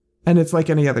 And it's like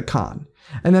any other con.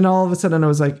 And then all of a sudden I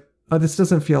was like, oh, this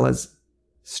doesn't feel as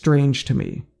strange to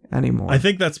me anymore. I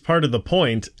think that's part of the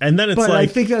point. And then I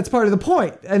think that's part of the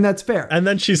point. And that's fair. And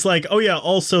then she's like, oh yeah,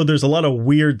 also there's a lot of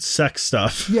weird sex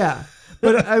stuff. Yeah.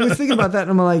 But I was thinking about that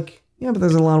and I'm like, yeah, but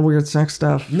there's a lot of weird sex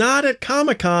stuff. Not at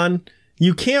Comic-Con.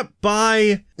 You can't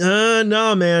buy...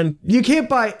 no, man. You can't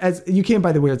buy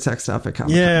the weird sex stuff at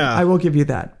Comic-Con. Yeah. I will give you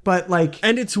that. But like...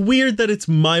 And it's weird that it's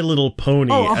My Little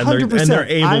Pony. Oh, 100%. And they're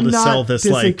able I'm to not sell this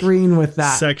disagreeing with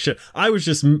that section. I was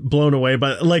just blown away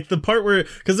by like the part where...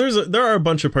 Because there are a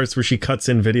bunch of parts where she cuts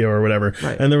in video or whatever.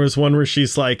 Right. And there was one where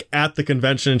she's like at the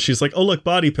convention and she's like, oh, look,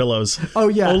 body pillows. Oh,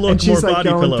 yeah. Oh, look, and she's more like body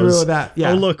going pillows. through that.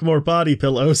 Yeah. Oh, look, more body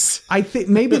pillows. I think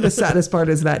maybe the saddest part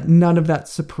is that none of that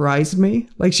surprised me.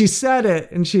 Like she said it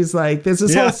and she's like, there's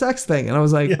this whole sex thing. And I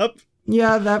was like, yep.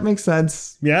 Yeah, that makes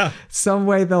sense. Yeah. Some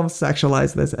way they'll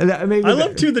sexualize this. And maybe I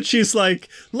love too that she's like,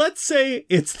 let's say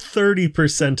it's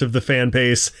 30% of the fan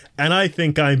base, and I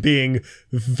think I'm being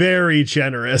very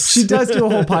generous. She does do a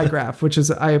whole pie graph, which is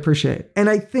I appreciate. And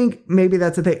I think maybe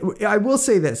that's the thing. I will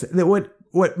say this, that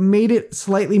what made it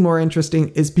slightly more interesting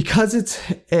is because it's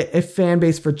a fan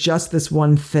base for just this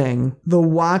one thing, the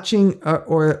watching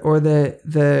or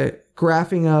the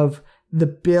graphing of the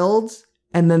builds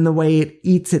and then the way it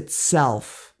eats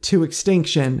itself to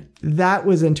extinction, that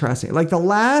was interesting. Like the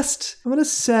last, I'm going to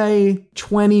say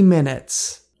 20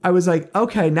 minutes, I was like,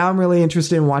 okay, now I'm really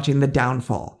interested in watching the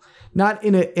downfall. Not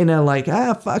in a like,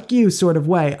 fuck you sort of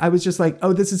way. I was just like,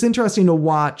 oh, this is interesting to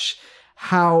watch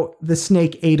how the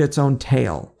snake ate its own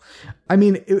tail. I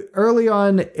mean, early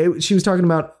on, she was talking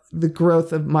about the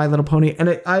growth of My Little Pony.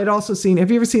 And I had also seen, have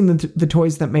you ever seen the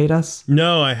Toys That Made Us?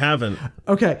 No, I haven't.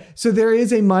 Okay. So there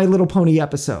is a My Little Pony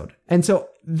episode. And so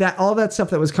that all that stuff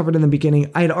that was covered in the beginning,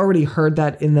 I had already heard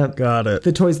that in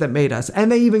the Toys That Made Us.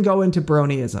 And they even go into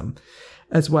bronyism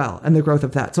as well and the growth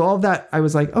of that. So all of that, I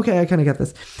was like, okay, I kind of get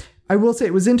this. I will say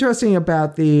it was interesting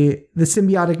about the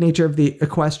symbiotic nature of the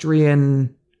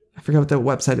equestrian, I forget what the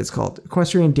website is called,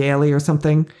 Equestrian Daily or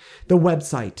something. The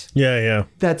website. Yeah.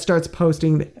 That starts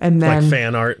posting and then... Like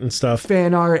fan art and stuff.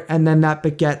 Fan art, and then that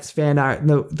begets fan art,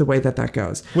 the way that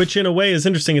goes. Which in a way is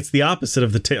interesting. It's the opposite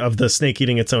of the snake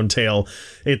eating its own tail.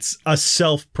 It's a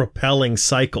self-propelling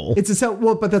cycle.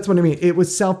 But that's what I mean. It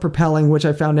was self-propelling, which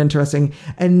I found interesting.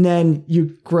 And then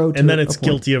you grow to and then it's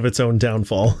guilty of its own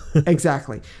downfall.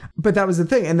 Exactly. But that was the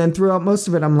thing. And then throughout most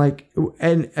of it, I'm like,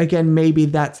 and again, maybe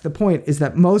that's the point, is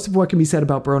that most of what can be said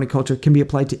about brony culture can be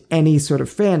applied to any sort of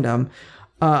fandom.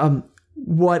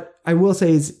 What I will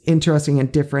say is interesting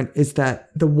and different is that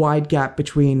the wide gap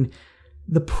between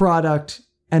the product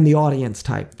and the audience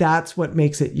type, that's what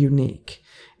makes it unique,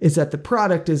 is that the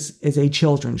product is a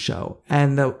children's show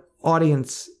and the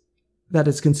audience that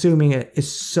is consuming it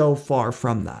is so far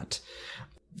from that.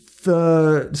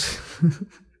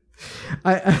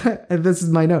 This is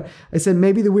my note. I said,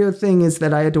 maybe the weird thing is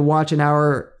that I had to watch an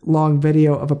hour-long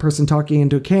video of a person talking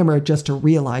into a camera just to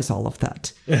realize all of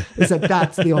that. Is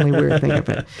that's the only weird thing of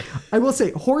it. I will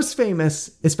say, Horse Famous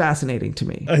is fascinating to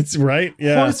me. It's right,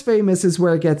 yeah. Horse Famous is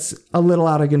where it gets a little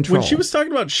out of control. When she was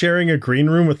talking about sharing a green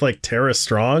room with like Tara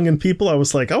Strong and people, I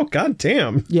was like, oh, god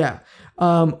damn. Yeah.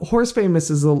 Horse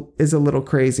Famous is a little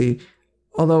crazy.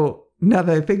 Although, now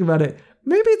that I think about it,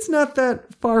 maybe it's not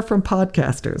that far from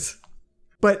podcasters.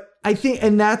 But I think,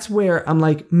 and that's where I'm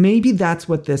like, maybe that's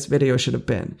what this video should have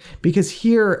been. Because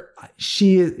here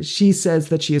she says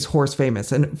that she is horse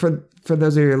famous. And for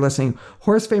those of you who are listening,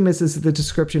 horse famous is the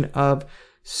description of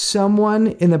someone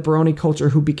in the brony culture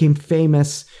who became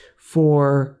famous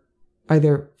for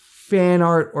either fan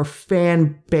art or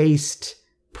fan-based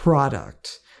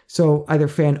product. So either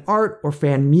fan art or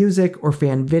fan music or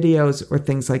fan videos or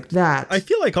things like that. I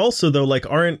feel like also, though, like,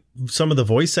 aren't some of the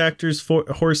voice actors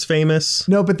horse famous?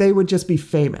 No, but they would just be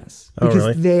famous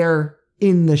because they're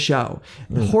in the show.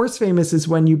 Horse famous is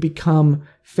when you become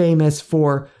famous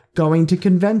for going to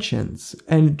conventions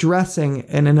and dressing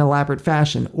in an elaborate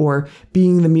fashion or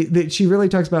being she really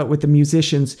talks about with the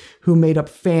musicians who made up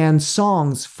fan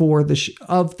songs for the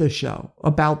show,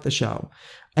 about the show.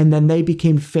 And then they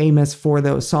became famous for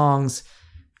those songs.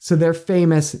 So they're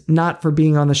famous not for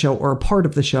being on the show or a part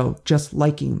of the show, just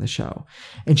liking the show.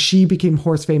 And she became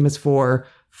horse famous for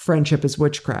Friendship is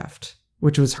Witchcraft,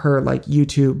 which was her like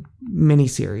YouTube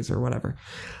miniseries or whatever.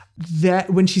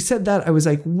 That when she said that, I was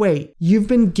like, wait, you've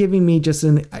been giving me just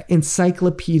an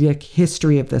encyclopedic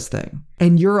history of this thing.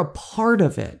 And you're a part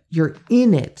of it. You're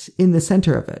in it, in the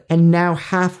center of it. And now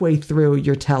halfway through,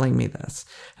 you're telling me this.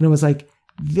 And I was like,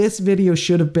 this video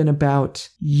should have been about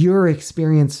your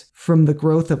experience from the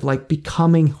growth of like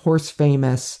becoming horse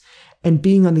famous and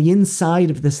being on the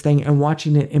inside of this thing and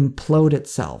watching it implode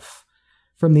itself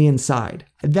from the inside.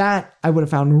 That I would have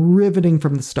found riveting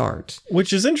from the start.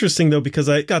 Which is interesting, though, because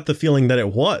I got the feeling that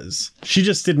it was. She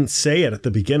just didn't say it at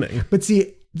the beginning. But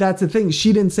see, that's the thing.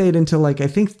 She didn't say it until like, I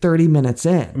think 30 minutes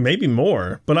in. Maybe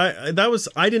more. But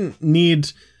I didn't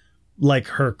need like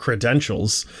her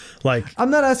credentials. Like,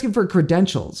 I'm not asking for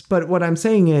credentials, but what I'm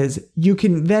saying is you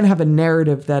can then have a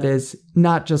narrative that is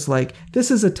not just like,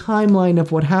 this is a timeline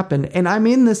of what happened, and I'm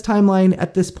in this timeline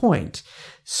at this point.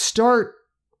 Start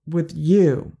with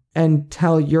you and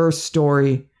tell your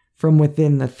story from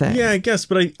within the thing. Yeah, I guess,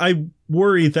 but I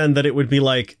worry then that it would be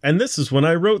like, and this is when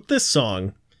I wrote this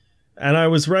song, and I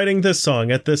was writing this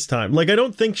song at this time. Like, I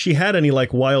don't think she had any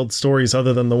like wild stories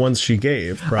other than the ones she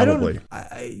gave, probably.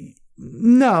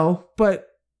 No, but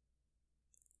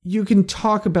you can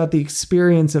talk about the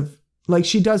experience of, like,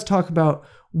 she does talk about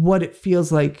what it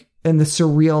feels like and the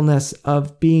surrealness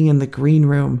of being in the green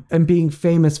room and being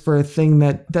famous for a thing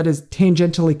that is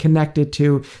tangentially connected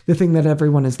to the thing that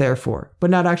everyone is there for,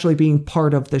 but not actually being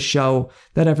part of the show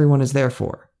that everyone is there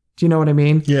for. Do you know what I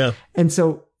mean? Yeah. And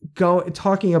so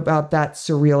talking about that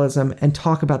surrealism and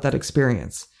talk about that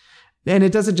experience. And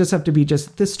it doesn't just have to be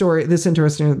just this story, this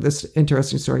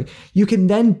interesting story. You can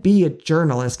then be a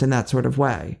journalist in that sort of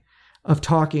way of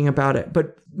talking about it,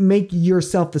 but make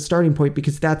yourself the starting point,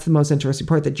 because that's the most interesting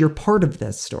part, that you're part of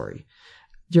this story.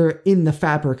 You're in the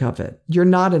fabric of it. You're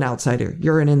not an outsider.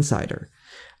 You're an insider.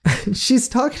 She's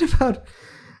talking about,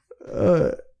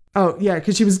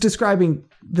 because she was describing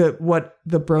what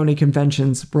the Brony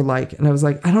conventions were like. And I was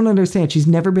like, I don't understand. Has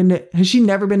she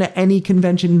never been to any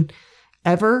convention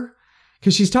ever?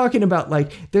 Because she's talking about,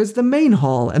 like, there's the main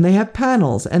hall and they have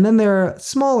panels, and then there are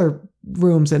smaller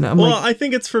rooms. And I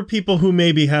think it's for people who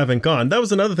maybe haven't gone. That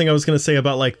was another thing I was going to say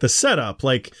about, like, the setup.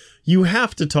 Like, you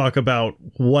have to talk about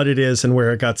what it is and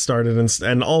where it got started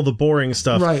and all the boring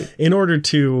stuff, right, in order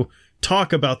to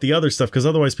talk about the other stuff, because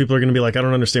otherwise people are going to be like, I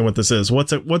don't understand what this is.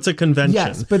 What's a convention?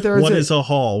 Yes, but what is a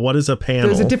hall? What is a panel?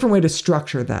 There's a different way to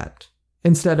structure that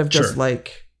instead of just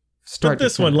like start. But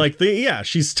this one, like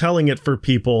she's telling it for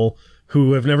people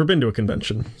who have never been to a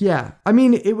convention. Yeah. I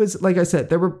mean, it was, like I said,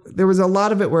 there was a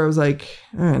lot of it where I was like,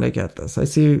 all right, I get this.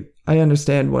 I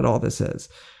understand what all this is.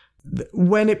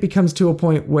 When it becomes to a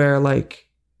point where, like,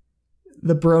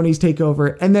 the bronies take over.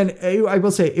 And then I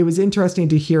will say it was interesting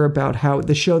to hear about how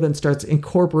the show then starts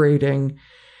incorporating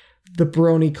the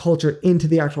brony culture into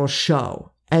the actual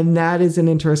show. And that is an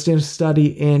interesting study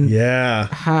in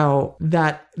how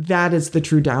that is the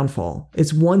true downfall.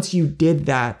 It's once you did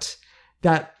that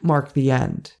marked the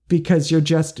end, because you're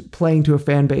just playing to a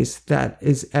fan base that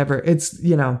is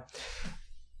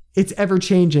it's ever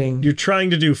changing. You're trying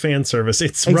to do fan service.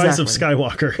 It's exactly. Rise of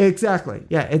Skywalker. Exactly.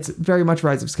 Yeah, it's very much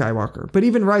Rise of Skywalker. But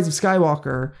even Rise of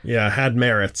Skywalker had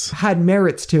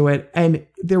merits to it, and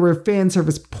there were fan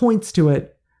service points to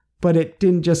it, but it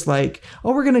didn't just like,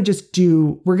 oh, we're going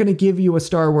to give you a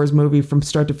Star Wars movie from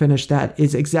start to finish that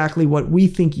is exactly what we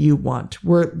think you want.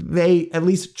 Where they at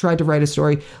least tried to write a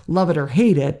story, love it or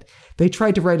hate it. They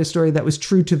tried to write a story that was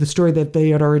true to the story that they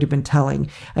had already been telling.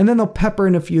 And then they'll pepper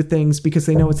in a few things because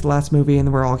they know it's the last movie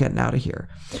and we're all getting out of here.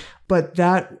 But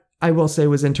that, I will say,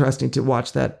 was interesting to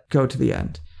watch that go to the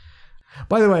end.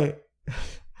 By the way,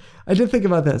 I did think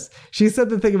about this. She said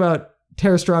the thing about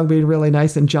Tara Strong being really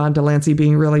nice and John Delancey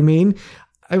being really mean.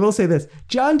 I will say this.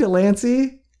 John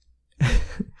Delancey,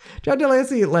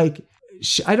 like,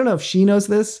 I don't know if she knows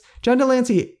this. John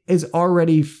Delancey is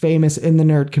already famous in the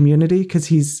nerd community because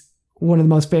he's one of the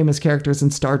most famous characters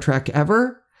in Star Trek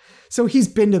ever. So he's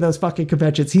been to those fucking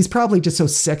conventions. He's probably just so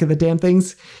sick of the damn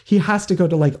things. He has to go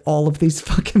to, like, all of these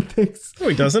fucking things. No,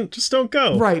 he doesn't. Just don't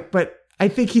go. Right. But I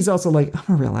think he's also like,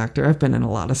 I'm a real actor. I've been in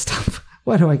a lot of stuff.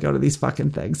 Why do I go to these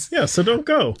fucking things? Yeah, so don't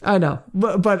go. I know.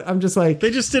 But I'm just like... They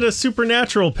just did a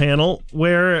Supernatural panel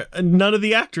where none of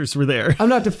the actors were there. I'm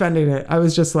not defending it. I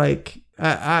was just like...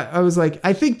 I was like,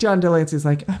 I think John Delancey's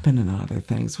like, I've been in other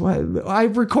things. What? I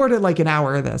recorded like an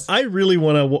hour of this. I really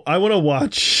want to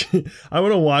watch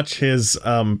his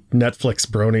Netflix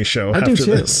Brony show after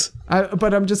this.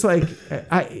 But I'm just like...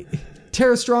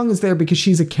 Tara Strong is there because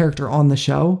she's a character on the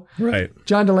show. Right.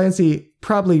 John Delancey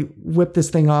probably whipped this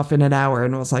thing off in an hour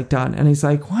and was like done. And he's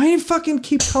like, why do you fucking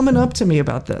keep coming up to me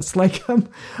about this? Like,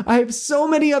 I have so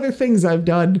many other things I've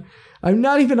done. I'm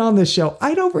not even on this show.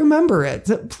 I don't remember it.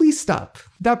 Please stop.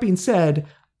 That being said,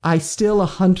 I still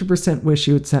 100% wish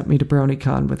you had sent me to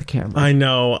BronyCon with a camera. I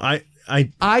know.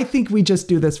 I think we just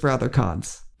do this for other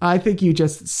cons. I think you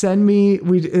just send me,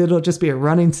 it'll just be a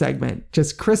running segment.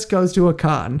 Just Chris goes to a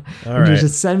con. All and right. You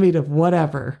just send me to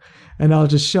whatever. And I'll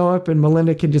just show up and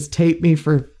Melinda can just tape me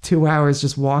for 2 hours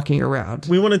just walking around.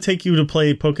 We want to take you to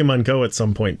play Pokemon Go at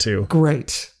some point too.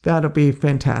 Great. That'll be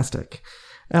fantastic.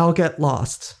 I'll get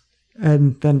lost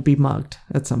and then be mugged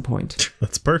at some point.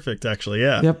 That's perfect, actually.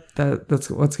 Yeah. Yep.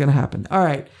 That's what's going to happen. All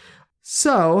right.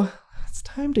 So it's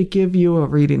time to give you a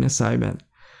reading assignment.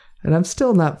 And I'm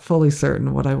still not fully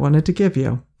certain what I wanted to give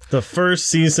you. The first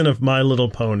season of My Little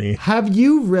Pony. Have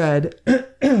you read...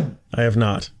 I have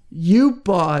not. You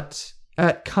bought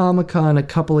at Comic-Con a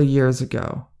couple of years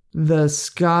ago the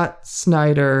Scott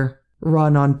Snyder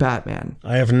run on Batman.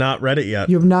 I have not read it yet.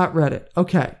 You have not read it.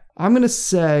 Okay. I'm going to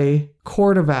say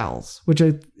Court of Owls, which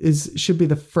should be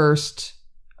the first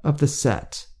of the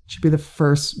set. Should be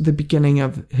the beginning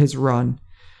of his run.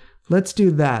 Let's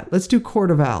do that. Let's do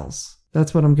Court of Owls.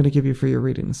 That's what I'm going to give you for your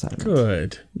reading assignment.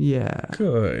 Good. Yeah.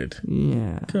 Good.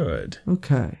 Yeah. Good.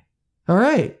 Okay. All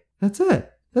right. That's it.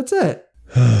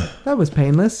 That was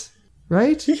painless,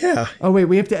 right? Yeah. Oh, wait.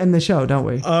 We have to end the show, don't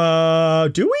we?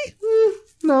 Do we?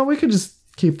 No, we could just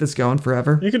keep this going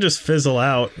forever. You can just fizzle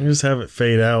out. You just have it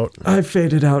fade out. I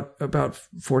faded out about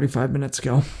 45 minutes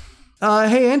ago.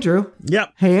 Hey, Andrew.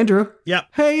 Yep. Hey, Andrew. Yep.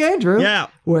 Hey, Andrew. Yeah.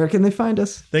 Where can they find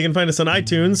us? They can find us on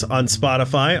iTunes, on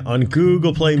Spotify, on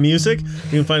Google Play Music.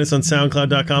 You can find us on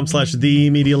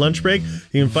SoundCloud.com/TheMediaLunchBreak.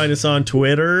 You can find us on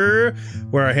Twitter,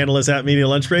 where our handle is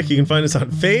 @MediaLunchBreak. You can find us on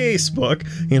Facebook.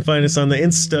 You can find us on the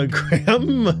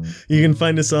Instagram. You can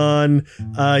find us on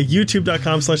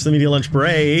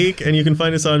YouTube.com/TheMediaLunchBreak. And you can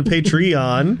find us on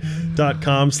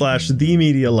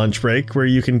Patreon.com/TheMediaLunchBreak, where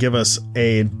you can give us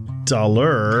 $1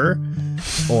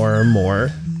 or more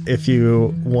if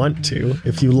you want to.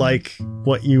 If you like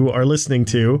what you are listening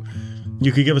to,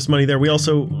 you could give us money there. We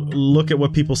also look at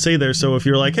what people say there. So if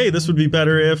you're like, hey, this would be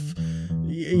better if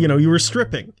you were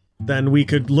stripping, then we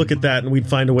could look at that and we'd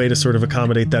find a way to sort of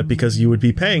accommodate that because you would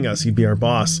be paying us. You'd be our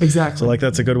boss. Exactly. So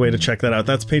that's a good way to check that out.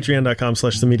 That's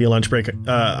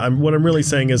patreon.com/TheMediaLunchBreak. What I'm really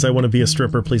saying is I want to be a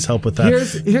stripper. Please help with that.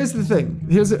 Here's the thing.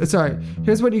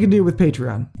 Here's what you can do with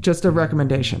Patreon. Just a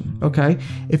recommendation. Okay.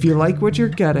 If you like what you're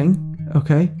getting,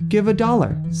 okay, give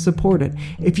 $1. Support it.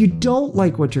 If you don't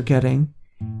like what you're getting,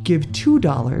 give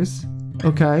 $2.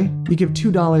 Okay. You give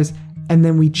 $2 and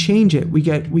then we change it. We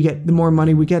get the more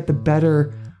money we get, the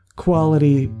better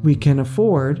quality we can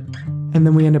afford, and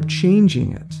then we end up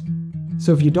changing it.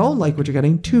 So if you don't like what you're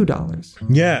getting, $2.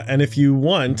 Yeah, and if you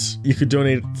want, you could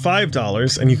donate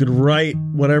 $5 and you could write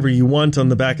whatever you want on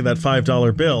the back of that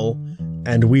 $5 bill,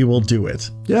 and we will do it.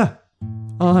 Yeah.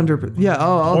 100%.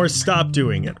 Yeah. Or stop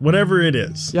doing it. Whatever it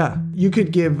is. Yeah. You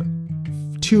could give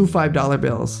 2 $5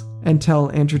 bills and tell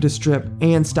Andrew to strip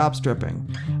and stop stripping,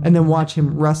 and then watch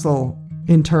him wrestle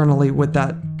internally with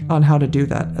that on how to do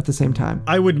that at the same time.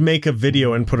 I would make a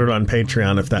video and put it on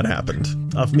Patreon if that happened,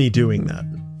 of me doing that.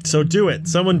 So do it.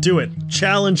 Someone do it.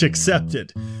 Challenge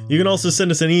accepted. You can also send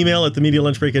us an email at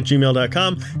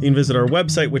themedialunchbreak@gmail.com. You can visit our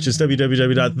website, which is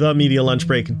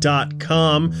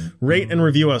www.themedialunchbreak.com. Rate and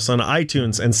review us on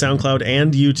iTunes and SoundCloud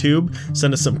and YouTube.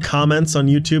 Send us some comments on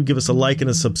YouTube. Give us a like and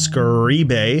a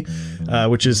subscribe,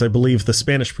 which is, I believe, the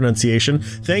Spanish pronunciation.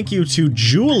 Thank you to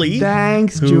Julie.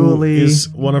 Thanks, who Julie. is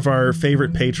one of our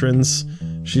favorite patrons.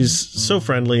 She's so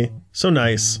friendly, so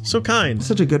nice, so kind.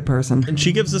 Such a good person. And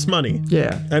she gives us money.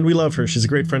 Yeah. And we love her. She's a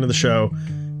great friend of the show.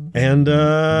 And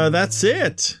that's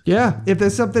it. Yeah. If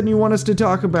there's something you want us to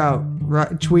talk about,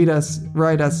 tweet us,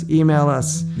 write us, email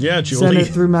us. Yeah, Julie. Send it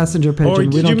through Messenger Pigeon. Or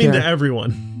did you mean care. to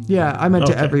everyone? Yeah, I meant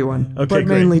to everyone. Okay, but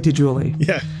mainly to Julie.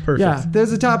 Yeah, perfect. Yeah, if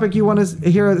there's a topic you want us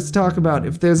hear us talk about,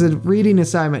 if there's a reading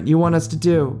assignment you want us to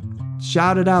do,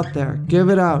 shout it out there. Give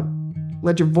it out.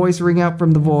 Let your voice ring out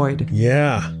from the void.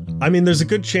 Yeah. I mean, there's a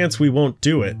good chance we won't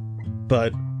do it,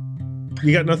 but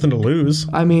you got nothing to lose.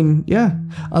 I mean, yeah.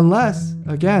 Unless,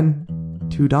 again,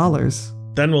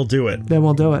 $2. Then we'll do it. Then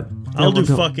we'll do it. I'll do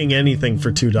fucking anything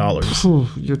for $2. Whew,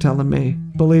 you're telling me.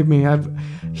 Believe me,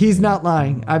 he's not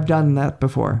lying. I've done that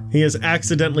before. He has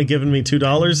accidentally given me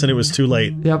 $2 and it was too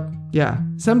late. Yep. Yeah.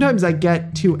 Sometimes I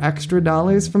get $2 extra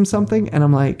from something and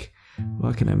I'm like,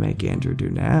 what can I make Andrew do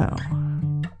now?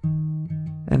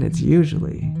 And it's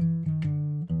usually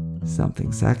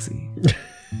something sexy.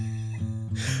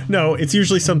 No, it's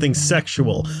usually something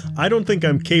sexual. I don't think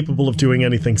I'm capable of doing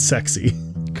anything sexy.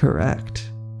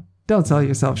 Correct. Don't sell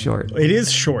yourself short. It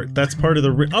is short. That's part of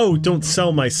the... don't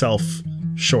sell myself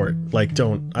short. Like,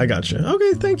 don't... I gotcha.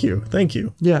 Okay, thank you. Thank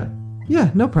you. Yeah.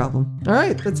 Yeah, no problem. All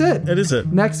right, that's it. That is it.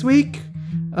 Next week...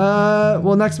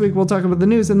 next week we'll talk about the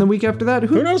news, and the week after that,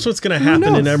 who knows what's going to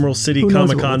happen in Emerald City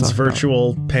Comic-Con's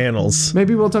virtual panels?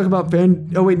 Maybe we'll talk about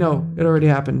Oh wait, no, it already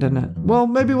happened, didn't it? Well,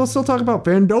 maybe we'll still talk about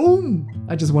Fandom.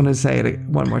 I just wanted to say it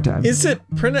one more time. Is it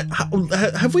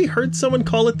have we heard someone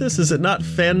call it this? Is it not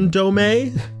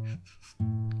Fandome?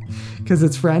 Because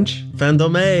it's French.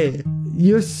 Fandome.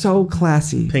 You're so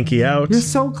classy. Pinky out. You're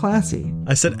so classy.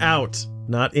 I said out,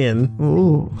 not in.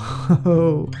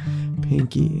 Ooh.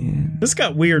 Pinky in. This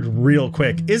got weird real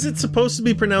quick. Is it supposed to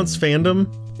be pronounced fandom?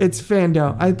 It's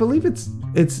fandom. I believe it's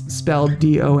spelled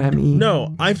D-O-M-E.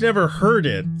 No, I've never heard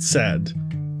it said.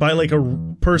 by like a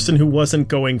person who wasn't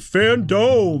going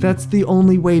fandom. That's the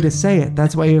only way to say it.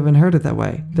 That's why you haven't heard it that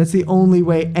way. That's the only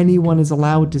way anyone is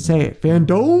allowed to say it.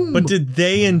 Fandom. But did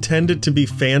they intend it to be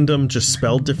fandom just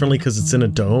spelled differently because it's in a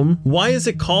dome? Why is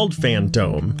it called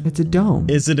fandom? It's a dome.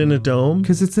 Is it in a dome?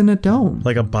 Because it's in a dome.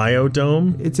 Like a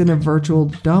biodome? It's in a virtual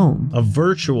dome. A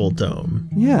virtual dome?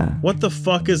 Yeah. What the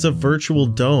fuck is a virtual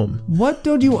dome? What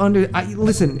don't you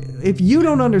listen, if you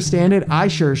don't understand it, I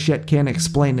sure as shit can't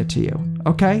explain it to you.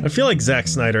 Okay? I feel like Zack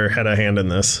Snyder had a hand in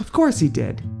this. Of course he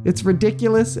did. It's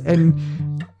ridiculous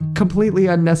and completely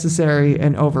unnecessary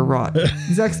and overwrought.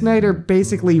 Zack Snyder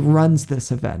basically runs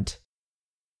this event.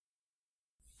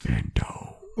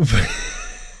 Fandom.